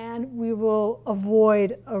and we will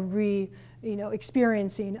avoid a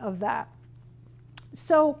experiencing of that.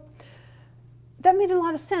 So that made a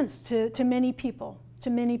lot of sense to many people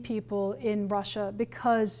in Russia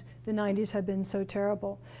because the 90s had been so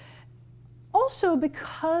terrible. Also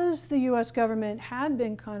because the US government had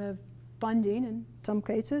been kind of funding, in some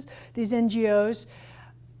cases, these NGOs,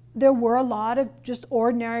 there were a lot of just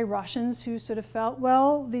ordinary Russians who sort of felt,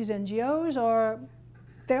 well, these NGOs are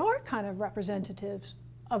kind of representatives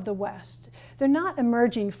of the West. They're not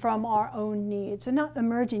emerging from our own needs. They're not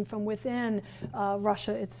emerging from within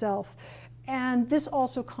Russia itself. And this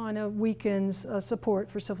also kind of weakens support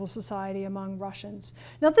for civil society among Russians.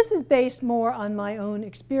 Now, this is based more on my own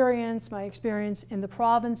experience, my experience in the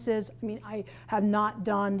provinces. I mean, I have not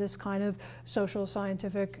done this kind of social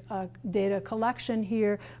scientific data collection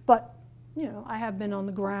here, but I have been on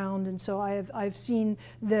the ground, and so I've seen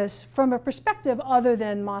this from a perspective other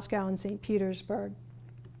than Moscow and St. Petersburg.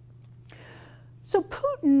 So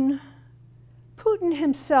Putin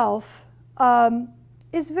himself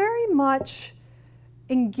is very much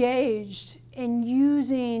engaged in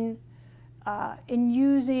using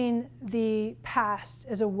the past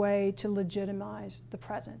as a way to legitimize the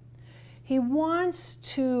present. He wants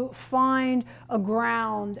to find a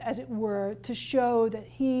ground, as it were, to show that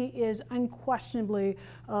he is unquestionably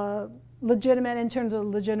legitimate in terms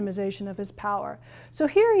of the legitimization of his power. So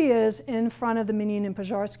here he is in front of the Menin and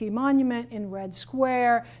Pozharsky monument in Red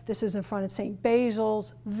Square. This is in front of St.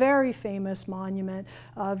 Basil's, very famous monument,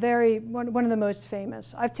 one of the most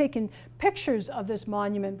famous. I've taken pictures of this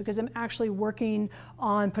monument because I'm actually working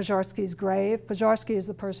on Pozharsky's grave. Pozharsky is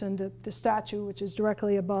the person, the statue, which is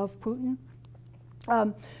directly above Putin.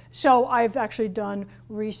 So I've actually done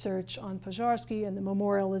research on Pozharsky and the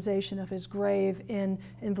memorialization of his grave in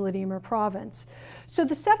Vladimir province. So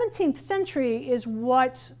the 17th century is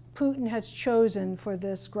what Putin has chosen for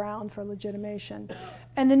this ground for legitimation.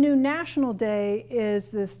 And the new national day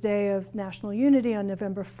is this day of national unity on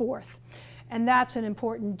November 4th. And that's an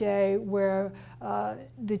important day where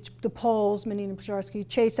the Poles, Menin and Pozharsky,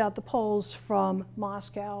 chase out the Poles from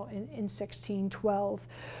Moscow in 1612.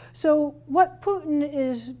 So what Putin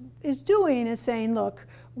is doing is saying, look,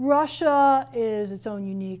 Russia is its own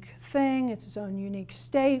unique thing, it's its own unique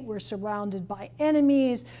state, we're surrounded by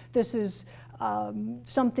enemies, this is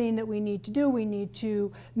something that we need to do. We need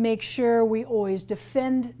to make sure we always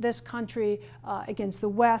defend this country against the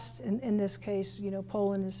West. In this case,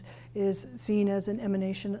 Poland is seen as an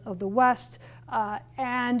emanation of the West,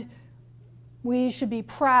 and we should be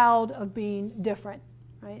proud of being different,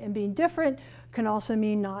 right? And being different can also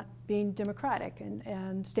mean not being democratic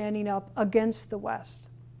and standing up against the West.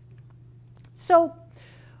 So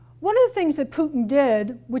one of the things that Putin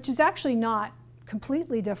did, which is actually not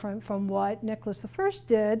completely different from what Nicholas I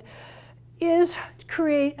did, is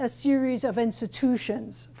create a series of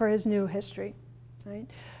institutions for his new history. Right?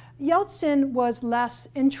 Yeltsin was less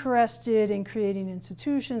interested in creating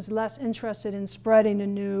institutions, less interested in spreading a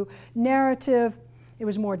new narrative. It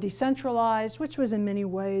was more decentralized, which was in many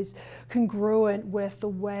ways congruent with the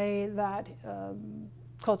way that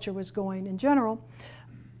culture was going in general.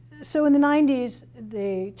 So in the 90s,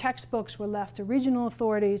 the textbooks were left to regional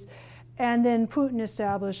authorities, and then Putin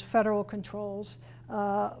established federal controls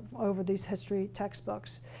over these history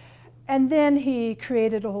textbooks. And then he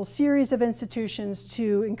created a whole series of institutions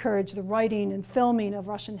to encourage the writing and filming of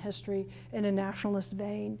Russian history in a nationalist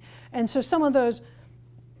vein. And so some of those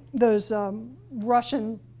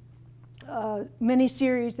Russian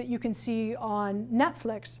miniseries that you can see on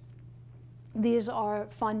Netflix, these are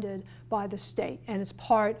funded by the state, and it's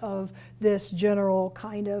part of this general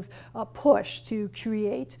kind of push to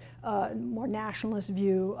create a more nationalist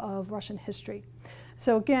view of Russian history.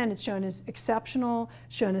 So again, it's shown as exceptional,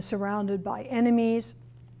 shown as surrounded by enemies,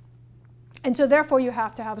 and so therefore you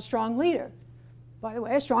have to have a strong leader. By the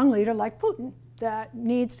way, a strong leader like Putin that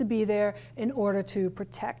needs to be there in order to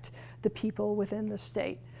protect the people within the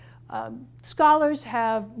state. Scholars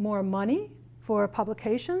have more money for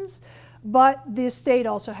publications, but the state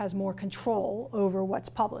also has more control over what's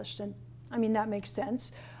published. And I mean, that makes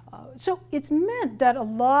sense. So it's meant that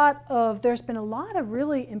there's been a lot of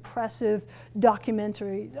really impressive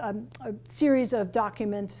documentary, a series of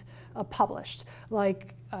documents published,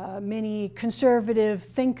 like many conservative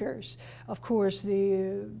thinkers. Of course,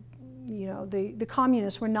 the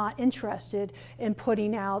communists were not interested in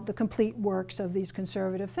putting out the complete works of these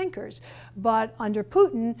conservative thinkers. But under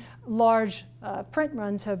Putin, large print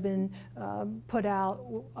runs have been put out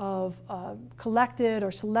of collected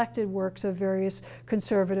or selected works of various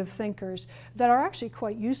conservative thinkers that are actually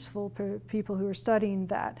quite useful for people who are studying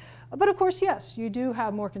that. But of course, yes, you do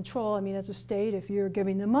have more control. I mean, as a state, if you're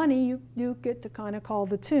giving the money, you get to kind of call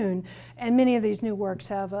the tune. And many of these new works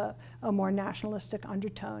have a more nationalistic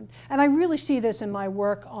undertone. And I really see this in my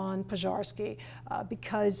work on Pozharsky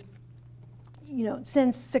because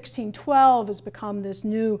since 1612 has become this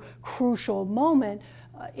new crucial moment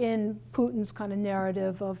in Putin's kind of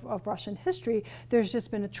narrative of Russian history, there's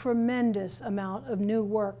just been a tremendous amount of new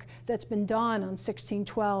work that's been done on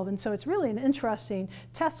 1612. And so it's really an interesting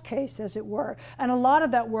test case, as it were. And a lot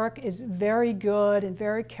of that work is very good and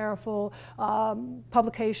very careful.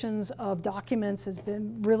 Publications of documents has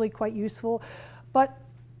been really quite useful. But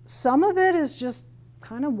some of it is just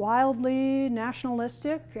kind of wildly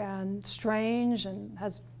nationalistic and strange and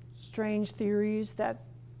has strange theories that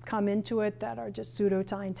come into it that are just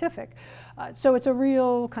pseudoscientific. So it's a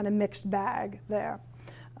real kind of mixed bag there.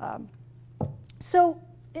 So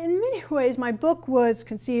in many ways, my book was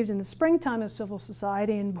conceived in the springtime of civil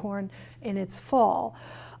society and born in its fall.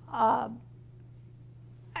 At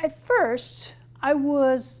first, I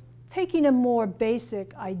was taking a more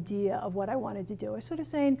basic idea of what I wanted to do. I was sort of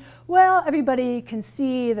saying, well, everybody can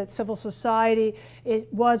see that civil society,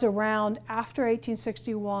 it was around after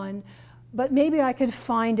 1861, but maybe I could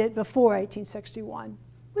find it before 1861,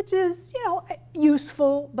 which is,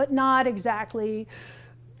 useful, but not exactly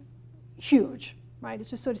huge, right? It's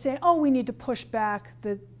just sort of saying, oh, we need to push back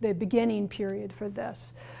the beginning period for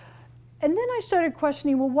this. And then I started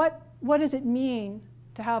questioning, well, what does it mean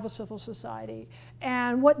to have a civil society?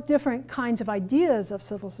 And what different kinds of ideas of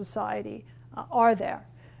civil society are there?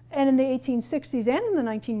 And in the 1860s and in the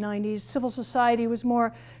 1990s, civil society was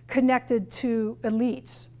more connected to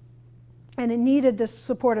elites. And it needed this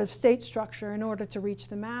supportive state structure in order to reach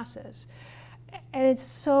the masses. And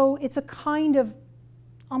it's a kind of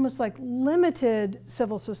almost like limited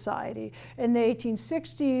civil society. In the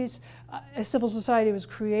 1860s, a civil society was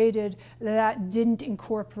created that didn't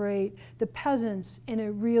incorporate the peasants in a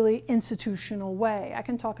really institutional way. I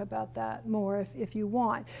can talk about that more if you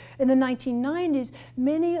want. In the 1990s,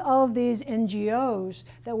 many of these NGOs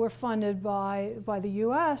that were funded by the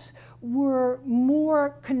US were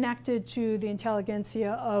more connected to the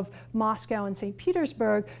intelligentsia of Moscow and St.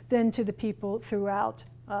 Petersburg than to the people throughout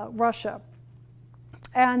Russia.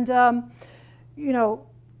 And,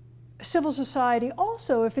 civil society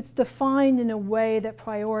also, if it's defined in a way that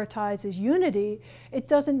prioritizes unity, it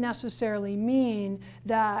doesn't necessarily mean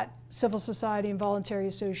that civil society and voluntary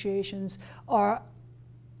associations are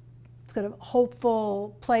kind of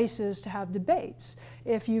hopeful places to have debates.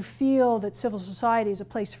 If you feel that civil society is a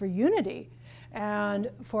place for unity and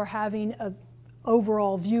for having an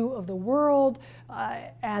overall view of the world,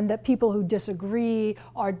 and that people who disagree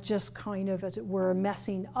are just kind of, as it were,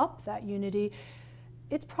 messing up that unity,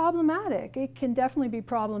 it's problematic. It can definitely be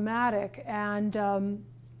problematic. And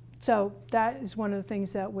so that is one of the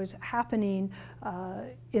things that was happening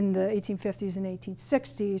in the 1850s and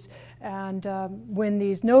 1860s. And when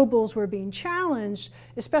these nobles were being challenged,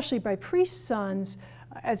 especially by priest sons,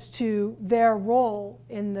 as to their role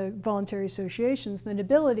in the voluntary associations, the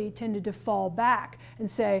nobility tended to fall back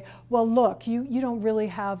and say, well, look, you don't really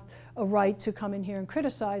have a right to come in here and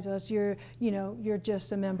criticize us. You're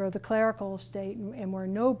just a member of the clerical estate and we're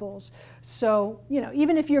nobles. So,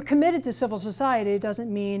 even if you're committed to civil society, it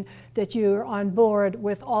doesn't mean that you're on board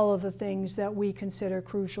with all of the things that we consider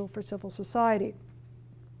crucial for civil society.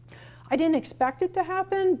 I didn't expect it to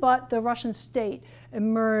happen, but the Russian state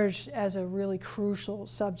emerged as a really crucial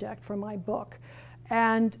subject for my book.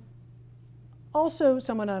 And also,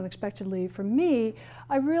 somewhat unexpectedly for me,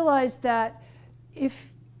 I realized that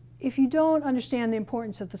if you don't understand the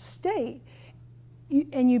importance of the state,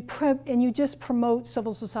 and you just promote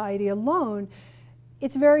civil society alone,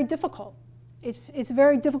 it's very difficult. It's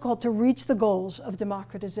very difficult to reach the goals of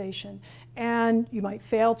democratization. And you might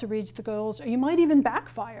fail to reach the goals, or you might even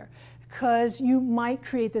backfire. because you might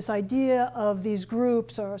create this idea of these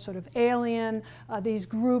groups are sort of alien, these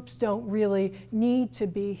groups don't really need to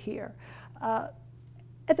be here.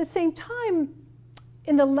 At the same time,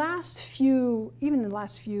 in the last few, even the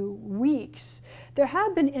last few weeks, there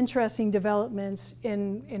have been interesting developments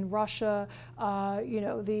in Russia. You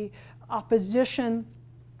know, the opposition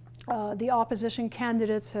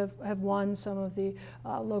candidates have won some of the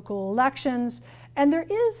local elections, and there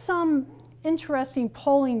is some interesting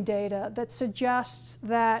polling data that suggests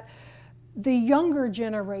that the younger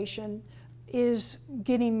generation is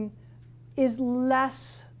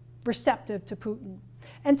less receptive to Putin.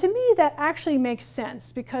 And to me, that actually makes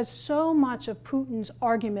sense, because so much of Putin's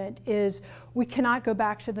argument is we cannot go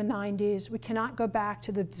back to the 90s, we cannot go back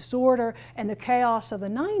to the disorder and the chaos of the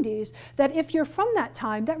 90s, that if you're from that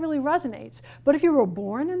time, that really resonates. But if you were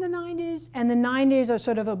born in the 90s, and the 90s are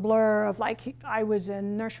sort of a blur of like, I was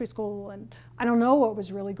in nursery school and I don't know what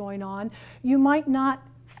was really going on, you might not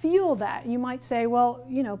feel that. You might say, well,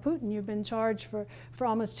 you know, Putin, you've been in charge for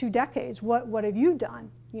almost 2 decades. What have you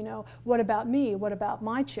done? You know, what about me? What about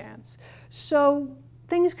my chance? So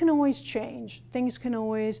things can always change. Things can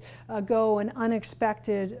always go in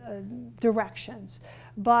unexpected directions.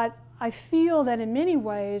 But I feel that in many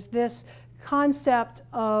ways, this concept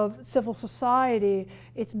of civil society,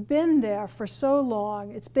 it's been there for so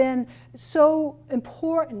long. It's been so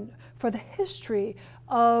important for the history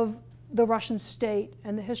of the Russian state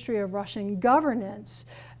and the history of Russian governance.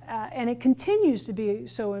 And it continues to be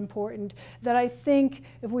so important that I think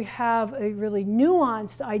if we have a really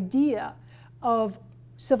nuanced idea of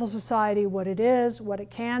civil society, what it is, what it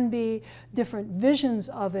can be, different visions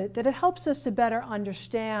of it, that it helps us to better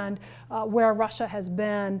understand where Russia has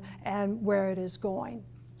been and where it is going.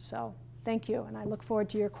 So thank you, and I look forward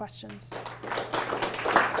to your questions.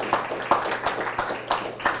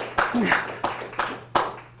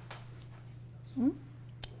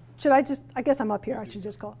 Should I just, I guess I'm up here, I should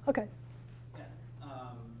just call. Okay. Yeah.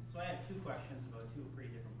 So I have 2 questions about 2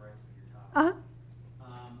 pretty different parts of your talk.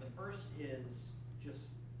 The first is just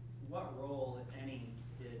what role, if any,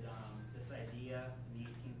 did this idea in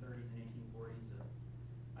the 1830s and 1840s of,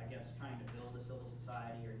 I guess, trying to build a civil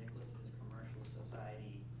society or Nicholas's commercial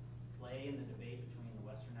society play in the debate between the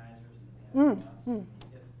Westernizers and the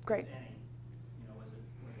Panslavists? Great. If any, you know, were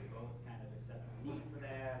they both kind of accepting the need for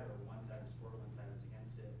that, or one side was for it, one side was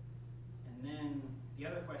against it? And then the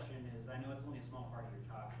other question is, I know it's only a small part of your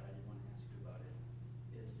talk, but I did want to ask you about it,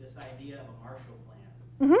 is this idea of a Marshall Plan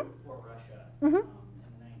for Russia in the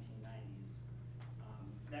 1990s.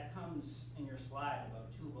 That comes in your slide about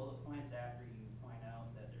 2 bullet points after you point out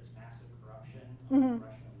that there's massive corruption of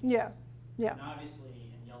Russian elites. Yeah. And obviously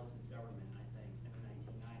in Yeltsin's government, I think, in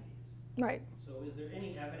the 1990s. Right. So is there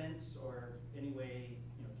any evidence or any way,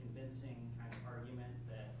 you know, convincing kind of argument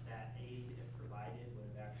that that aid, if provided, would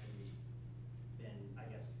have actually been, I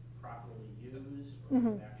guess, properly used or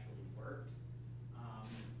would have actually worked?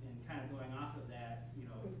 And kind of going off of that, you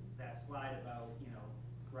know, that slide about, you know,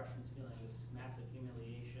 Russians feeling this massive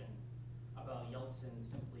humiliation about Yeltsin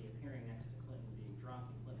simply appearing next to Clinton being drunk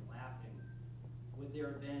and Clinton laughing, would there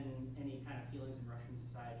have been any kind of feelings in Russian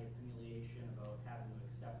society of humiliation about having to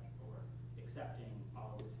accept or accepting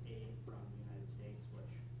all of this aid from the United States,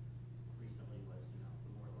 which recently was, you know,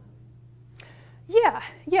 the more lending?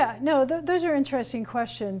 Yeah. No, those are interesting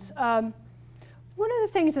questions. One of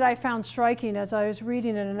the things that I found striking as I was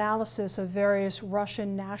reading an analysis of various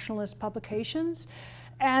Russian nationalist publications,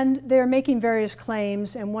 and they're making various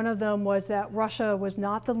claims, and one of them was that Russia was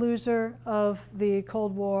not the loser of the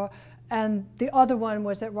Cold War, and the other one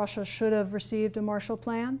was that Russia should have received a Marshall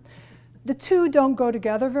Plan. The two don't go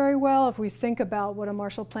together very well if we think about what a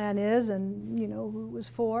Marshall Plan is and, you know, who it was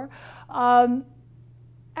for.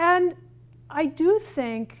 And I do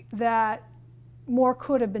think that more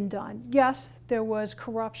could have been done. Yes, there was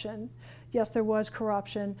corruption.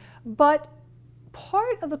 But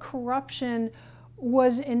part of the corruption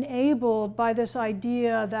was enabled by this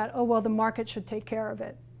idea that, oh, well, the market should take care of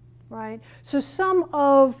it, right? So some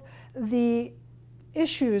of the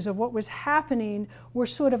issues of what was happening were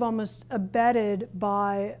sort of almost abetted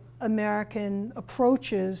by American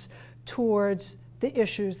approaches towards the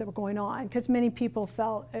issues that were going on, because many people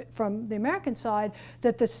felt from the American side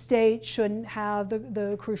that the state shouldn't have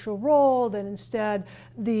the crucial role, that instead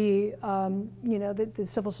the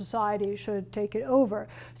civil society should take it over.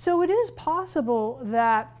 So it is possible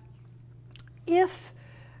that if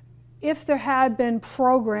there had been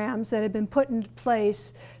programs that had been put into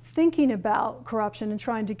place thinking about corruption and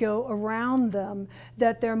trying to go around them,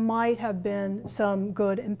 that there might have been some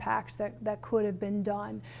good impacts that could have been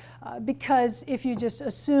done. Because if you just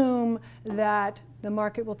assume that The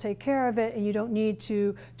market will take care of it, and you don't need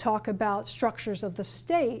to talk about structures of the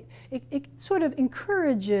state. It sort of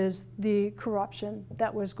encourages the corruption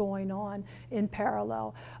that was going on in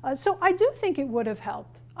parallel. So I do think it would have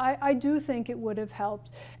helped. I do think it would have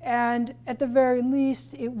helped. And at the very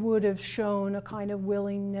least, it would have shown a kind of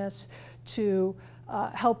willingness to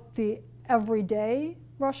help the everyday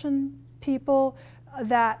Russian people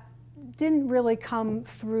that didn't really come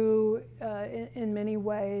through in many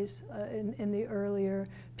ways in the earlier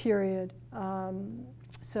period.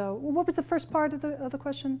 So what was the first part of the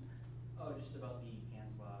question? Oh, just about the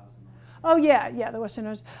Pan-Slavs. Oh, yeah, the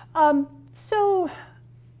Westerners. So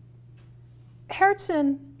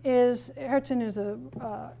Herzen is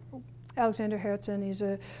Alexander Herzen. He's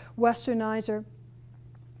a Westernizer.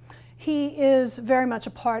 He is very much a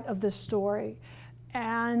part of this story.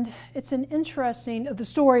 And it's an interesting, the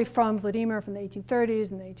story from Vladimir from the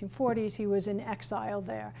 1830s and the 1840s. He was in exile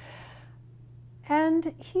there.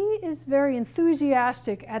 And he is very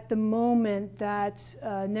enthusiastic at the moment that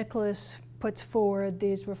Nicholas puts forward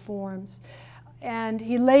these reforms. And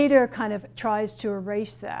he later kind of tries to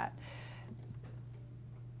erase that.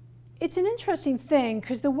 It's an interesting thing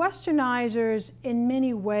because the Westernizers in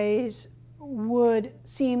many ways would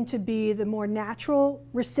seem to be the more natural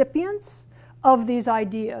recipients of these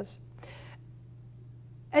ideas.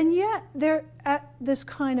 And yet they're at this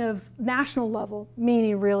kind of national level,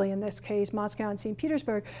 meaning really in this case Moscow and St.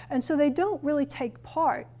 Petersburg, and so they don't really take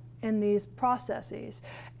part in these processes.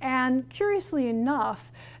 And curiously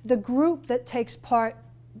enough, the group that takes part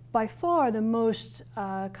by far the most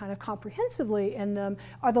kind of comprehensively in them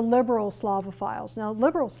are the liberal Slavophiles. Now,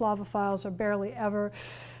 liberal Slavophiles are barely ever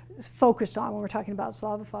focused on when we're talking about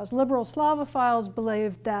Slavophiles. Liberal Slavophiles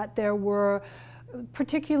believed that there were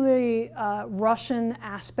particularly Russian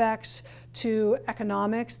aspects to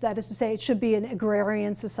economics. That is to say, it should be an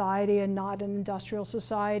agrarian society and not an industrial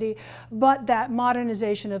society, but that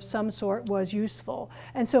modernization of some sort was useful.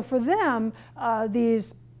 And so for them,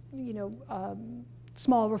 these,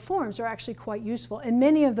 small reforms are actually quite useful. And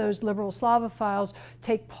many of those liberal Slavophiles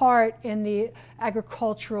take part in the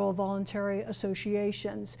agricultural voluntary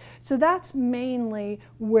associations. So that's mainly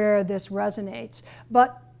where this resonates.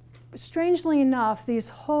 But strangely enough, these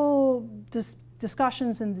whole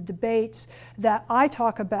discussions and the debates that I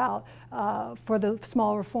talk about for the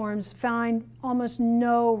small reforms find almost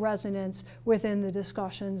no resonance within the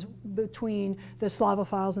discussions between the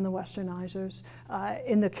Slavophiles and the Westernizers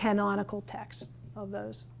in the canonical text of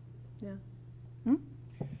those. Yeah. You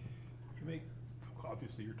make,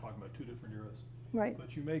 obviously you're talking about two different eras. Right.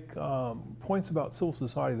 But you make points about civil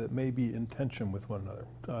society that may be in tension with one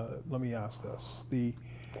another. Let me ask this.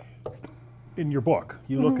 In your book,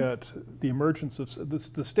 you look at the emergence of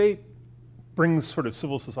the state brings sort of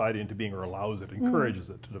civil society into being, or allows it, encourages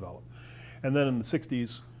it to develop. And then in the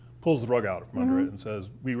 60s, pulls the rug out from under it and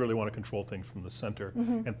says, we really want to control things from the center,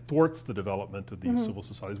 and thwarts the development of these civil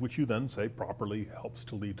societies, which you then say properly helps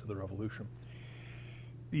to lead to the revolution.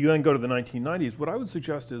 You then go to the 1990s. What I would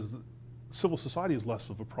suggest is that civil society is less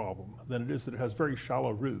of a problem than it is that it has very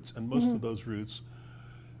shallow roots, and most of those roots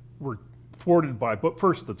were thwarted by, but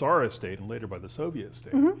first the Tsarist state and later by the Soviet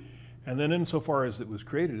state. And then insofar as it was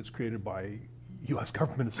created, it's created by US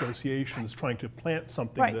government associations trying to plant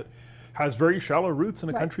something that has very shallow roots in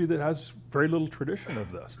a country that has very little tradition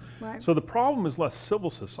of this. So the problem is less civil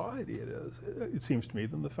society, it seems to me,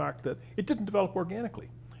 than the fact that it didn't develop organically.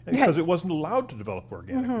 Because it wasn't allowed to develop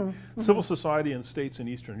organically. Civil society in states in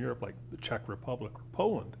Eastern Europe, like the Czech Republic or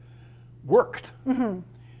Poland, worked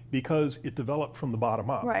because it developed from the bottom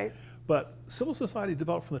up. But civil society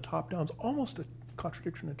developed from the top down is almost a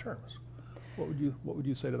contradiction in terms. What would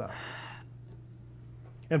you say to that?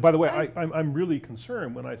 And by the way, I'm really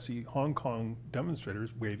concerned when I see Hong Kong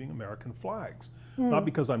demonstrators waving American flags. Not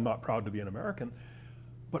because I'm not proud to be an American,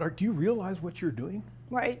 but do you realize what you're doing?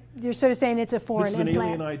 Right. You're sort of saying it's a foreign implant. This is an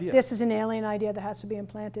alien idea. This is an alien idea that has to be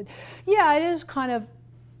implanted. Yeah, it is kind of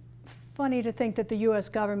funny to think that the US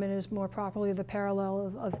government is more properly the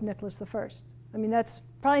parallel of Nicholas I. I mean, that's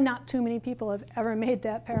probably not too many people have ever made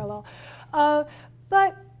that parallel. But,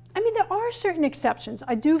 I mean, there are certain exceptions.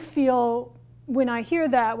 I do feel, when I hear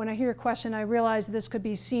that, when I hear a question, I realize this could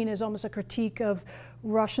be seen as almost a critique of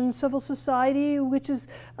Russian civil society, which is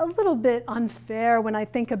a little bit unfair when I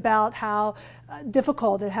think about how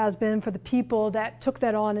difficult it has been for the people that took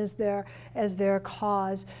that on as their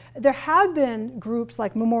cause. There have been groups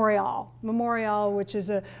like Memorial, which is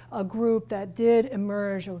a group that did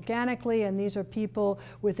emerge organically, and these are people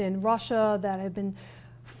within Russia that have been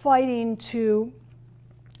fighting to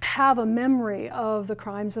have a memory of the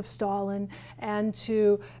crimes of Stalin and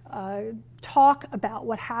to talk about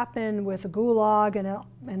what happened with the Gulag in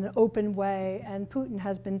an open way. And Putin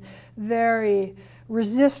has been very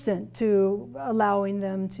resistant to allowing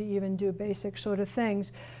them to even do basic sort of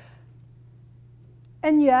things.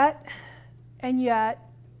 And yet,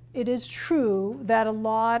 it is true that a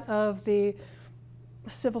lot of the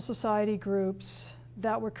civil society groups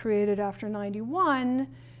that were created after '91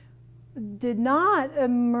 did not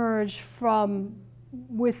emerge from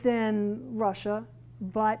within Russia,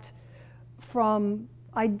 but from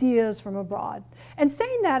ideas from abroad. And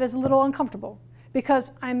saying that is a little uncomfortable,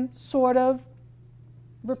 because I'm sort of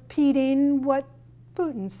repeating what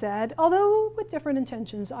Putin said, although with different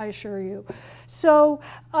intentions, I assure you. So,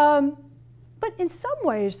 but in some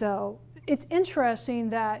ways, though, it's interesting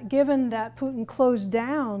that given that Putin closed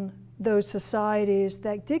down those societies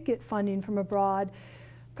that did get funding from abroad,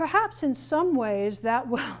 perhaps in some ways that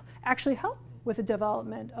will actually help with the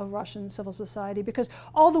development of Russian civil society, because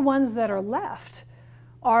all the ones that are left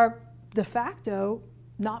are de facto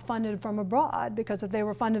not funded from abroad, because if they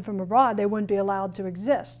were funded from abroad, they wouldn't be allowed to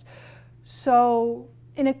exist. So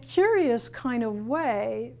in a curious kind of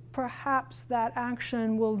way, perhaps that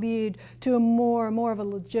action will lead to more of a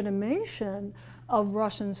legitimation of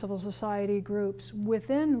Russian civil society groups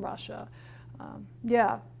within Russia.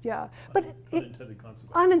 But unintended consequences.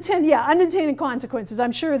 Unintended consequences.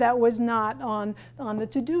 I'm sure that was not on the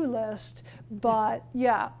to-do list, but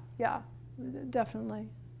definitely.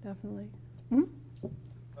 Mm-hmm.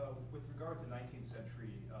 With regard to 19th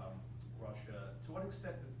century Russia, to what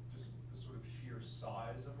extent is just the sort of sheer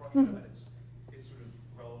size of Russia and its sort of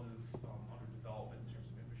relative underdevelopment in terms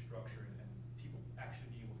of infrastructure and people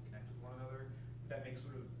actually being able to connect with one another, that makes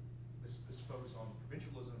sort of this focus on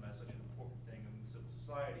provincialism as such an important thing in civil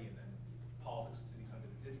society, and then politics to the extent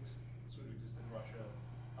that it did sort of exist in Russia,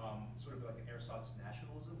 sort of like an ersatz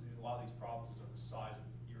nationalism. I mean, a lot of these provinces are the size of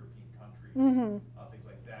European countries, things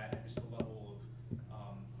like that, and just the level of,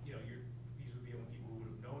 these would be the only people who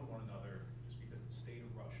would have known one another just because of the state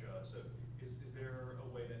of Russia. So is there a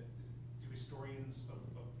way that, do historians of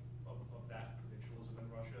that provincialism in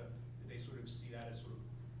Russia, did they sort of see that as sort of,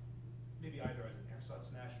 maybe either as an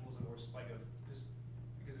ersatz nationalism or just like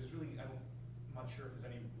because there's really, I'm not sure if there's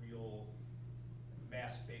any real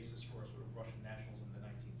mass basis for a sort of Russian nationalism in the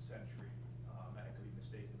 19th century, and I could be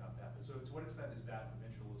mistaken about that. But so to what extent is that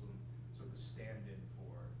provincialism sort of a stand-in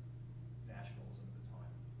for nationalism at the time?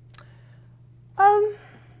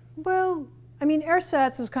 Well, I mean,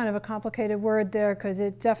 ersatz is kind of a complicated word there, because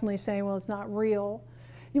it's definitely saying, well, it's not real.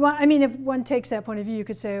 If one takes that point of view, you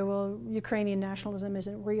could say, well, Ukrainian nationalism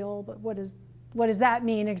isn't real, but what does that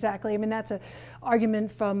mean exactly? I mean, that's an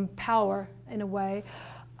argument from power in a way.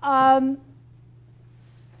 The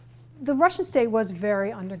Russian state was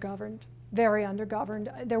very undergoverned, very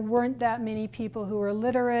undergoverned. There weren't that many people who were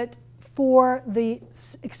literate for the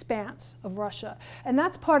expanse of Russia. And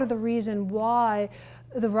that's part of the reason why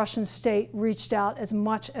the Russian state reached out as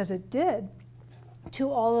much as it did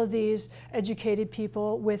to all of these educated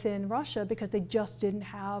people within Russia, because they just didn't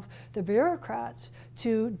have the bureaucrats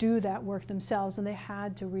to do that work themselves, and they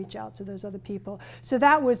had to reach out to those other people. So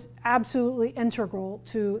that was absolutely integral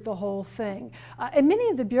to the whole thing. And many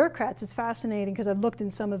of the bureaucrats, it's fascinating, because I've looked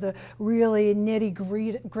in some of the really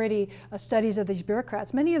nitty-gritty studies of these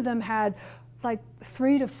bureaucrats. Many of them had like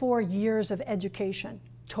 3 to 4 years of education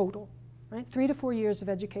total, right? 3 to 4 years of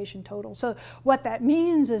education total. So what that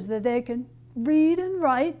means is that they can read and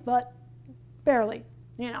write, but barely,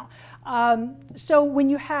 So when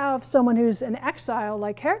you have someone who's an exile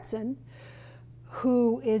like Herzen,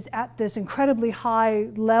 who is at this incredibly high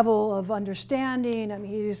level of understanding, I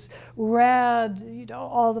mean, he's read,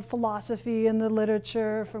 all the philosophy and the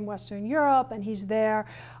literature from Western Europe, and he's there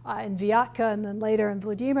in Vyatka and then later in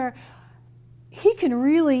Vladimir, he can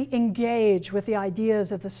really engage with the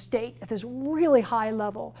ideas of the state at this really high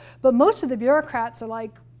level. But most of the bureaucrats are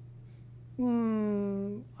like,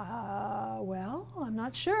 well, I'm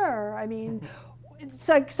not sure. I mean, it's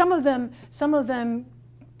like some of them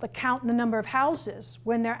count the number of houses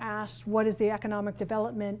when they're asked what is the economic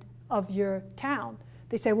development of your town.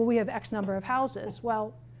 They say, well, we have X number of houses.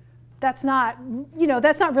 Well, that's not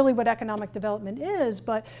really what economic development is,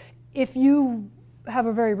 but if you have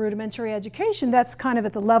a very rudimentary education, that's kind of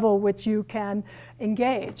at the level which you can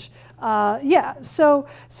engage. So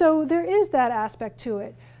there is that aspect to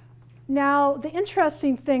it. Now, the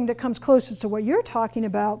interesting thing that comes closest to what you're talking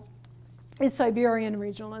about is Siberian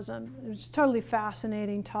regionalism. It's a totally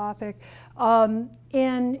fascinating topic. In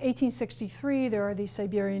 1863, there are these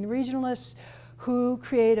Siberian regionalists who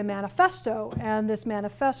create a manifesto, and this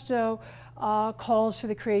manifesto calls for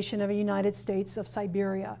the creation of a United States of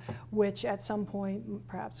Siberia, which at some point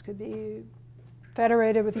perhaps could be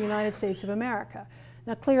federated with the United States of America.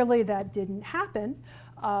 Now clearly that didn't happen,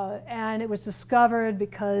 and it was discovered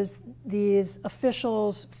because these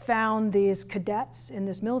officials found these cadets in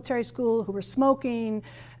this military school who were smoking,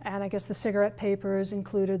 and I guess the cigarette papers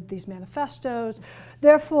included these manifestos.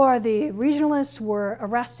 Therefore, the regionalists were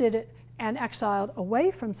arrested and exiled away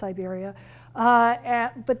from Siberia,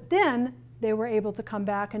 but then they were able to come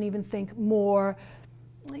back and even think more,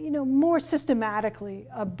 more systematically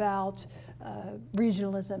about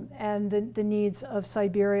regionalism and the needs of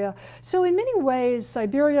Siberia. So in many ways,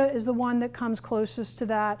 Siberia is the one that comes closest to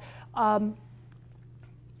that.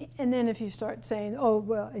 And then if you start saying, oh,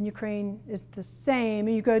 well, and Ukraine is the same,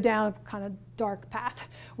 and you go down a kind of dark path,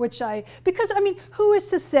 because I mean, who is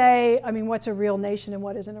to say, I mean, what's a real nation and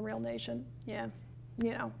what isn't a real nation? Yeah,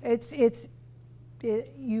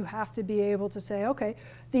 you have to be able to say, okay,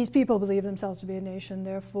 these people believe themselves to be a nation,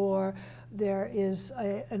 therefore there is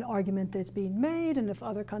an argument that's being made, and if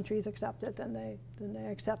other countries accept it, then they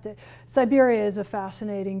accept it. Siberia is a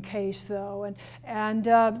fascinating case, though, and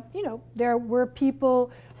there were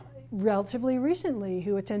people relatively recently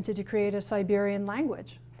who attempted to create a Siberian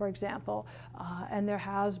language, for example, and there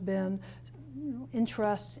has been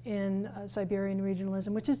interest in Siberian regionalism,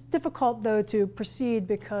 which is difficult, though, to proceed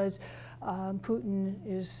because Putin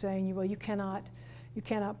is saying, well, you cannot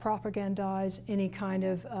propagandize any kind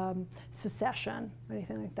of secession or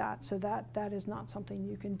anything like that. So that is not something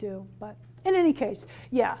you can do. But in any case,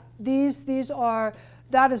 yeah,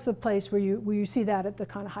 that is the place where you see that at the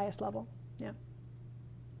kind of highest level. Yeah.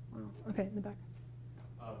 Wow. Okay, in the back.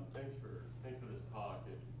 Thanks for this talk.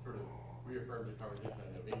 It sort of reaffirms the conversation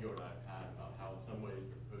I know Ingo and I have had about how in some ways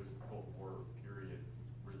the post-Cold War period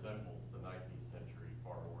resembles the 19th century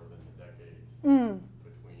far more than the decades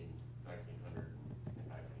between 1900 and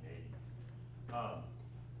 1980.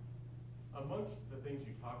 Amongst the things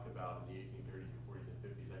you talked about in the 1830s, 40s, and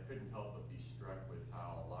 50s, I couldn't help but be struck with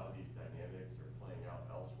how a lot of these dynamics are playing out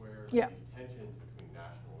elsewhere. Yeah. These tensions between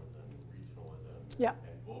nationalism and regionalism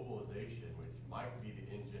and globalization, which might be the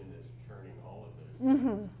engine that's churning all of those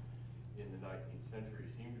things in the 19th century,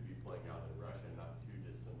 seem to be playing out in Russia, not too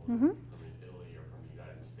dissimilar from Italy or from the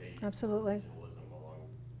United States. Absolutely. Regionalism along,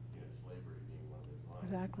 slavery being one of those lines.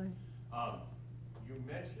 Exactly. You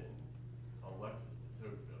mentioned Alexis de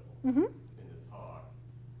Tocqueville in the talk.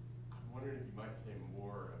 I'm wondering if you might say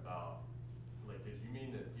more about, did you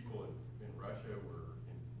mean that people in Russia were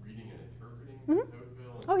reading and interpreting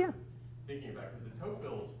Tocqueville? And thinking about, because the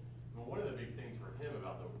Tocqueville's, one of the big things for him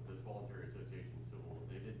about this voluntary association symbol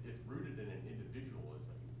is it's rooted in an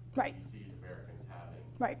individualism that he sees Americans having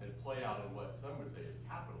that play out in what some would say is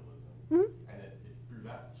capitalism. And it's through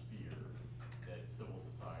that sphere that civil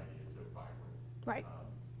society is so vibrant. Right.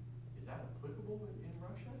 Is that applicable in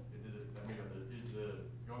Russia?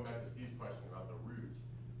 Going back to Steve's question about the roots,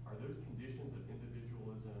 are those conditions of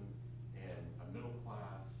individualism and a middle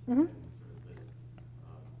class and sort of this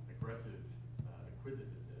aggressive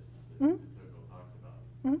acquisitiveness that Tocqueville talks about,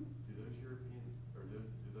 do those European or do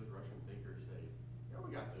those Russian thinkers say, yeah,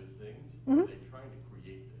 we got those things? Or are they trying to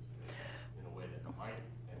create those things in a way that might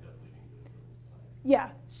end up leading to a civil society?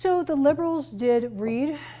 Yeah, so the liberals did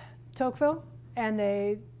read Tocqueville, and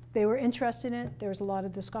they were interested in it. There was a lot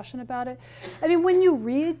of discussion about it. I mean, when you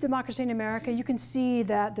read Democracy in America, you can see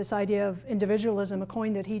that this idea of individualism, a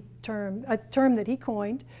term that he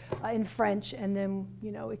coined in French, and then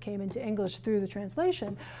it came into English through the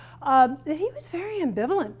translation. That he was very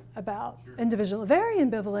ambivalent about individualism, very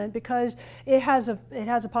ambivalent, because it has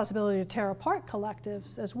a possibility to tear apart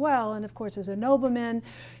collectives as well. And of course, as a nobleman,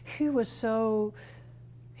 he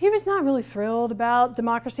was not really thrilled about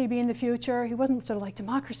democracy being the future. He wasn't sort of like,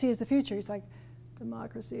 democracy is the future. He's like,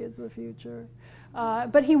 democracy is the future.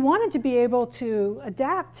 But he wanted to be able to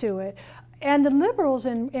adapt to it. And the liberals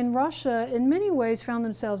in Russia, in many ways, found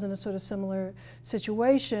themselves in a sort of similar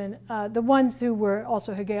situation. The ones who were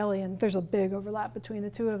also Hegelian, there's a big overlap between the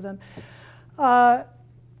two of them. And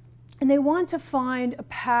they want to find a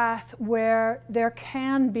path where there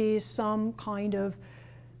can be some kind of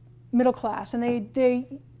middle class. And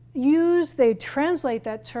they translate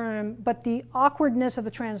that term, but the awkwardness of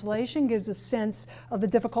the translation gives a sense of the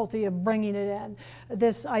difficulty of bringing it in.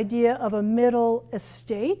 This idea of a middle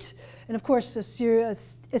estate, and of course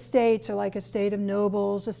estates are like a state of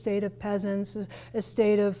nobles, a state of peasants, a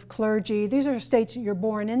state of clergy. These are states that you're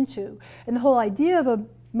born into. And the whole idea of a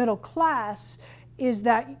middle class is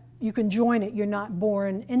that you can join it, you're not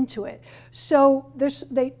born into it. So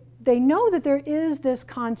they know that there is this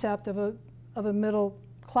concept of a middle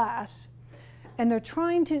class, and they're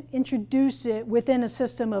trying to introduce it within a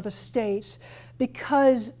system of estates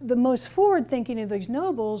because the most forward-thinking of these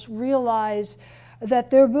nobles realize that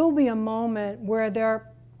there will be a moment where their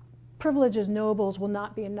privilege as nobles will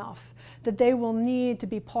not be enough, that they will need to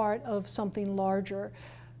be part of something larger.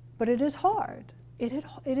 But it is hard. It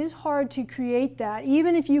is hard to create that,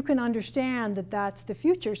 even if you can understand that that's the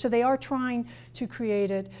future. So they are trying to create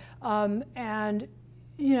it. And,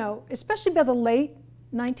 you know, especially by the late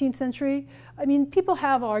 19th century, I mean, people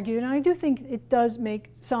have argued, and I do think it does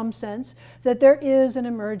make some sense, that there is an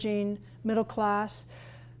emerging middle class.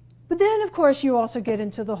 But then, of course, you also get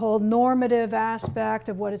into the whole normative aspect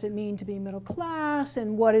of what does it mean to be middle class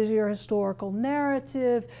and what is your historical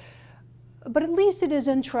narrative. But at least it is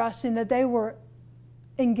interesting that they were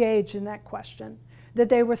engaged in that question, that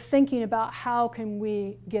they were thinking about how can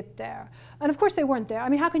we get there. And of course they weren't there. I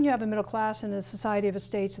mean, how can you have a middle class in a society of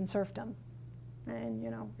estates and serfdom? And, you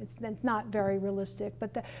know, it's not very realistic.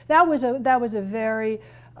 But that was a very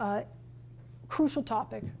crucial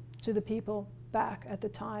topic to the people back at the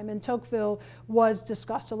time. And Tocqueville was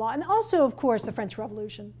discussed a lot. And also, of course, the French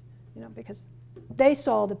Revolution, you know, because they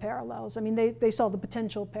saw the parallels. I mean, they saw the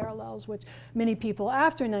potential parallels, which many people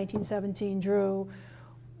after 1917 drew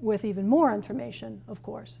with even more information, of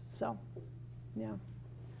course. So, yeah.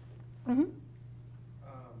 Mm-hmm.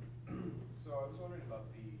 So I was wondering about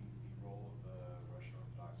the role of the Russian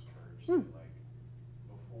Orthodox Church. So, like,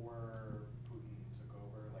 before Putin took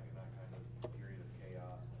over, like in that kind of period of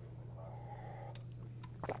chaos and the collapse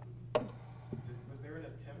of was there an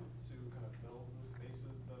attempt to kind of fill the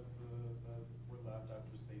spaces that were left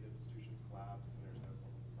after state institutions collapsed and there's no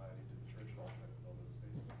civil society? Did the church at all try to fill those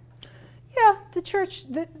spaces? Yeah, the church,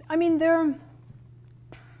 I mean, the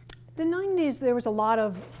 90s, there was a lot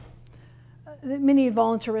of many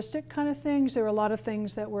voluntaristic kind of things. There were a lot of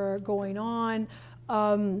things that were going on.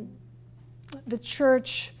 The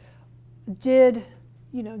church did,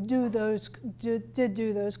 you know, do those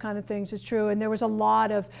kind of things. It's true, and there was a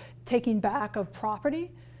lot of taking back of property,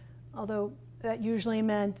 although that usually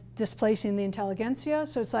meant displacing the intelligentsia.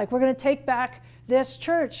 So it's like, we're going to take back this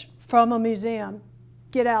church from a museum.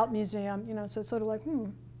 Get out, museum. You know, so it's sort of like,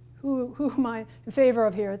 who am I in favor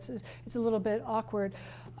of here? It's a little bit awkward.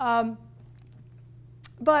 But,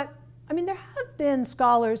 I mean, there have been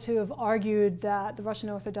scholars who have argued that the Russian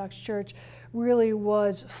Orthodox Church really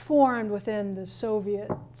was formed within the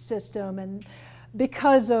Soviet system, and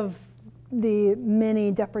because of the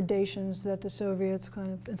many depredations that the Soviets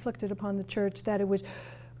kind of inflicted upon the church, that it was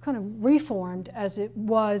kind of reformed as it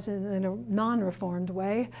was in a non-reformed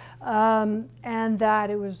way, and that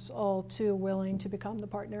it was all too willing to become the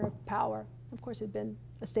partner of power. Of course, it had been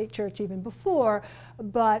a state church even before,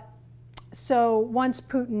 but so once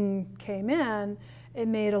Putin came in, it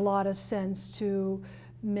made a lot of sense to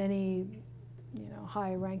many, you know,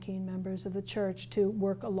 high-ranking members of the church to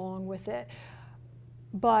work along with it.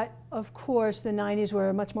 But of course, the 90s were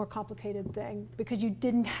a much more complicated thing because you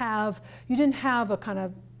didn't have a kind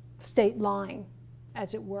of state line,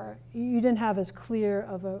 as it were. You didn't have as clear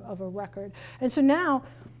of a record. And so now,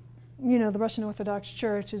 you know, the Russian Orthodox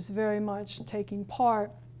Church is very much taking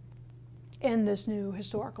part in this new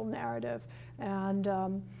historical narrative. And,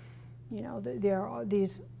 you know, there are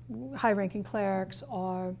these high-ranking clerics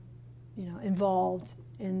are, you know, involved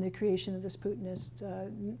in the creation of this Putinist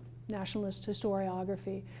nationalist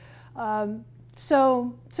historiography.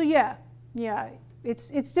 So yeah.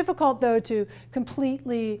 It's difficult, though, to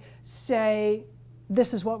completely say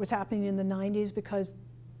this is what was happening in the 90s because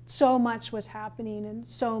so much was happening in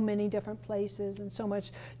so many different places and so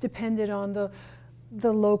much depended on the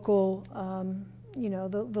local, you know,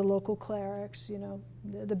 the local clerics, you know,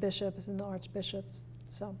 the bishops and the archbishops.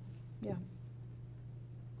 So, yeah.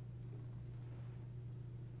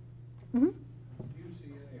 Mm-hmm. Do you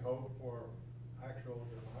see any hope for actual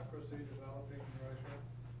democracy developing in Russia?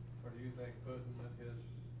 Or do you think Putin and his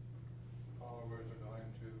followers are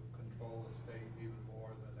going to control the state even more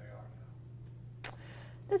than they are now?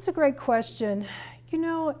 That's a great question. You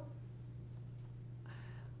know,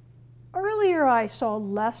 earlier I saw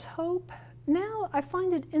less hope. Now I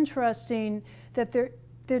find it interesting that there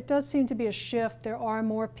does seem to be a shift. There are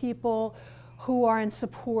more people who are in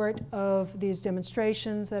support of these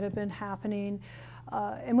demonstrations that have been happening.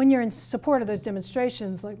 And when you're in support of those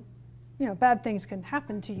demonstrations, like, you know, bad things can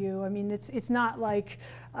happen to you. I mean, it's not like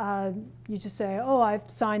you just say, oh, I've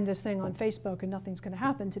signed this thing on Facebook and nothing's going to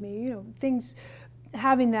happen to me. You know, things,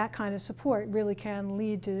 having that kind of support really can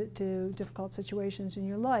lead to difficult situations in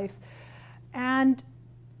your life. And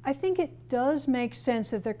I think it does make sense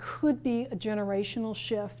that there could be a generational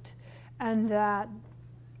shift and that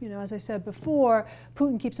you know, as I said before,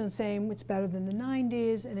 Putin keeps on saying it's better than the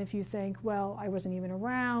 90s, and if you think, well, I wasn't even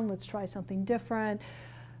around, let's try something different.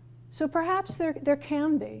 So perhaps there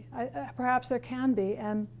can be, perhaps there can be,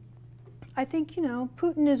 and I think, you know,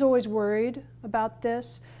 Putin is always worried about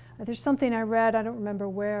this. There's something I read, I don't remember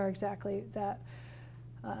where exactly, that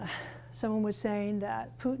someone was saying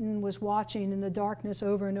that Putin was watching in the darkness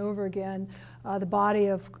over and over again the body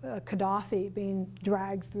of Gaddafi being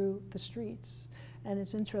dragged through the streets. And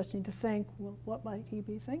it's interesting to think, well, what might he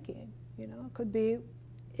be thinking? You know, it could be,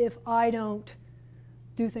 if I don't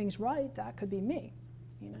do things right, that could be me,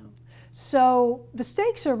 you know. So the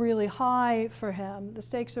stakes are really high for him. The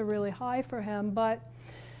stakes are really high for him, but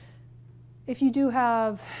if you do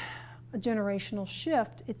have a generational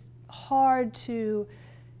shift, it's hard to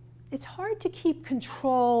keep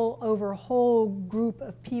control over a whole group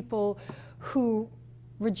of people who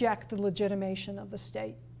reject the legitimation of the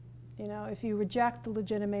state. You know, if you reject the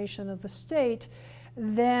legitimation of the state,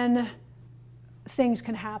 then things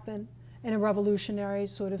can happen in a revolutionary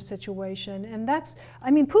sort of situation. And that's, I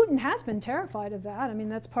mean, Putin has been terrified of that. I mean,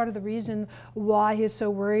 that's part of the reason why he's so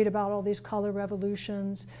worried about all these color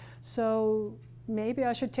revolutions. So maybe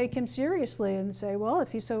I should take him seriously and say, well,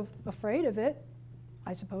 if he's so afraid of it,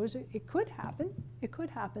 I suppose it could happen. It could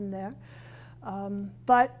happen there.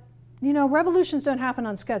 But, you know, revolutions don't happen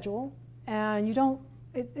on schedule, and you don't,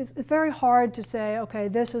 it's very hard to say, okay,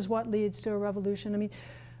 this is what leads to a revolution. I mean,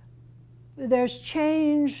 there's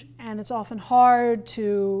change, and it's often hard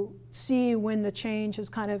to see when the change has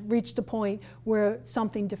kind of reached a point where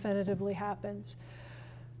something definitively happens.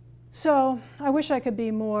 So I wish I could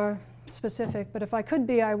be more specific, but if I could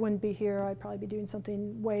be, I wouldn't be here. I'd probably be doing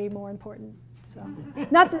something way more important. So,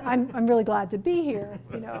 not that I'm really glad to be here,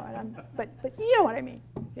 you know, and but you know what I mean,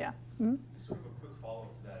 yeah. Mm-hmm. Sort of a quick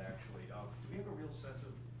follow-up to that, actually. Do we have a real sense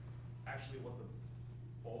of actually what the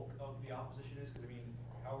bulk of the opposition is? Because, I mean,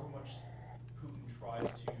 however much Putin tries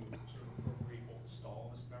to sort of appropriate old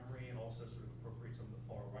Stalinist memory and also sort of appropriate some of the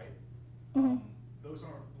far right, those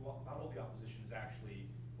aren't, not all the opposition is actually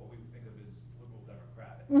what we would think of as liberal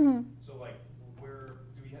democratic. So, like, where,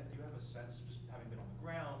 do you have a sense, just having been on the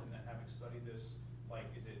ground and then having studied this, like,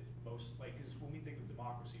 is it most, like, because when we think of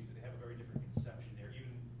democracy, they have a very different conception there,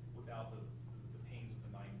 even without the pains of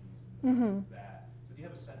the 90s and that. So do you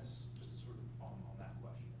have a sense, just sort of on that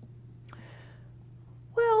question?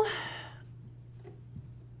 Well,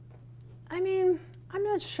 I mean, I'm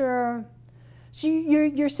not sure. So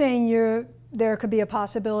you're saying there could be a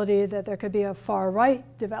possibility that there could be a far right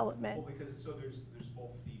development. Well, because so there's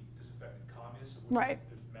both the disaffected communists, of which right.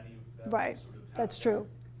 There's many of them right. sort of have that's true.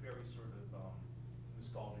 Very sort of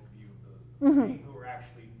nostalgic view of the game, who are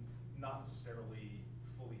actually not necessarily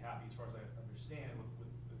fully happy, as far as I understand, with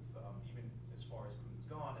even as far as Putin's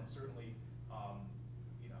gone, and certainly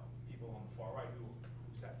you know, people on the far right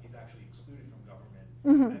he's actually excluded from government,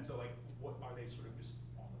 and so, like, what are they sort of just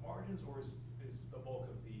on the margins, or is the bulk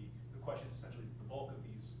of the question is essentially, is the bulk of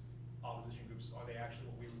these opposition groups, are they actually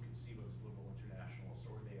what we would conceive of as liberal internationalists,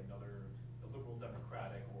 or are they a liberal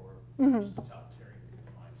democratic, or just totalitarian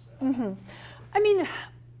mindset? I mean,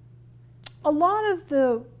 a lot of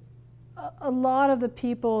the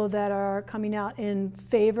people that are coming out in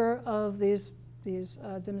favor of these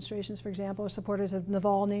demonstrations, for example, are supporters of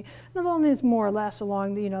Navalny. Navalny is more or less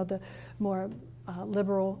along the, you know, the more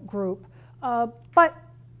liberal group, but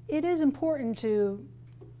it is important to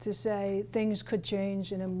say things could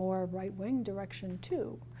change in a more right-wing direction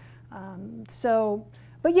too.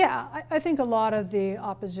 But yeah, I think a lot of the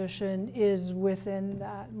opposition is within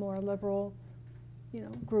that more liberal, you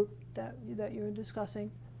know, group that you were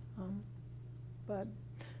discussing. But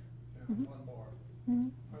one more.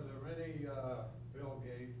 Are there any Bill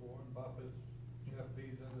Gates, Warren Buffett, Jeff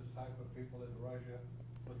Bezos type of people in Russia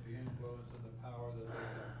with the influence and the power that they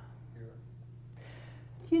have here?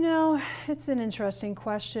 You know, it's an interesting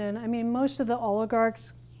question. I mean, most of the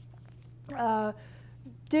oligarchs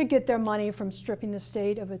did get their money from stripping the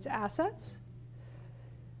state of its assets.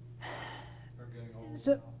 They're getting old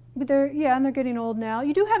So, now. but they're getting old now.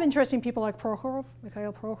 You do have interesting people like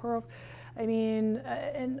Mikhail Prokhorov. I mean,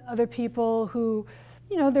 and other people who,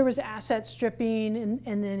 you know, there was asset stripping,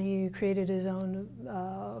 and then he created his own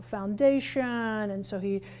foundation, and so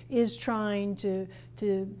he is trying to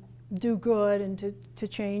do good and to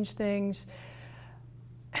change things.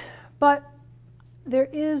 But there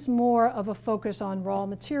is more of a focus on raw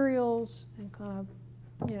materials and kind of,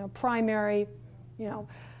 you know, primary, you know,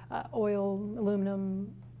 oil,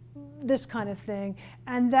 aluminum, this kind of thing,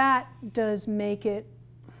 and that does make it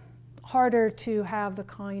harder to have the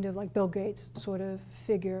kind of like Bill Gates sort of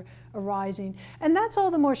figure arising. And that's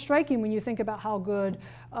all the more striking when you think about how good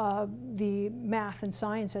the math and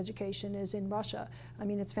science education is in Russia. I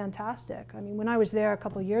mean, it's fantastic. I mean, when I was there a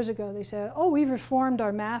couple of years ago, they said, oh, we've reformed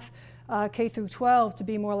our math K through 12 to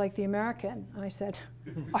be more like the American. And I said,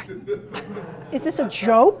 is this a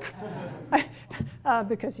joke?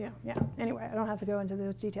 Because, yeah, anyway, I don't have to go into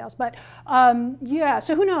those details. But yeah,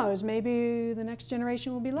 so who knows? Maybe the next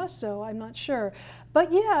generation will be less so, I'm not sure.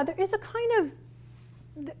 But yeah, there is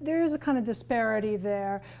a kind of disparity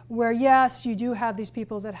there where, yes, you do have these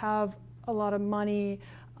people that have a lot of money,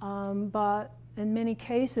 but in many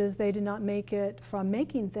cases, they did not make it from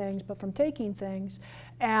making things, but from taking things.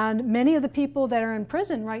 And many of the people that are in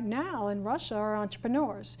prison right now in Russia are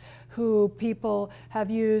entrepreneurs who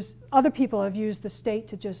other people have used the state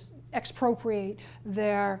to just expropriate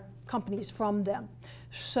their companies from them.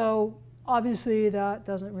 So obviously that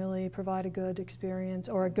doesn't really provide a good experience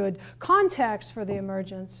or a good context for the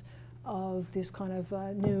emergence of this kind of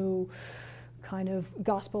new kind of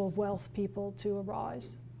gospel of wealth people to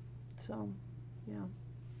arise. So, yeah.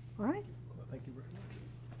 All right. Well, thank you very much.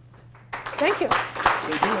 Thank you.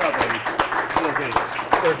 They do have a Bill Gates,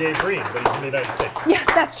 Sergey Brin, but he's in the United States. Yeah,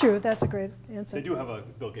 that's true. That's a great answer. They do have a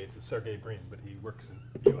Bill Gates, it's Sergey Brin, but he works in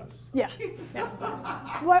the U.S. Yeah.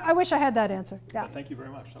 Well, I wish I had that answer. Yeah. Thank you very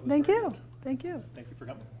much. That was Thank very you. good. Thank you. Thank you for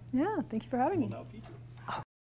coming. Yeah, thank you for having me. We'll now feature.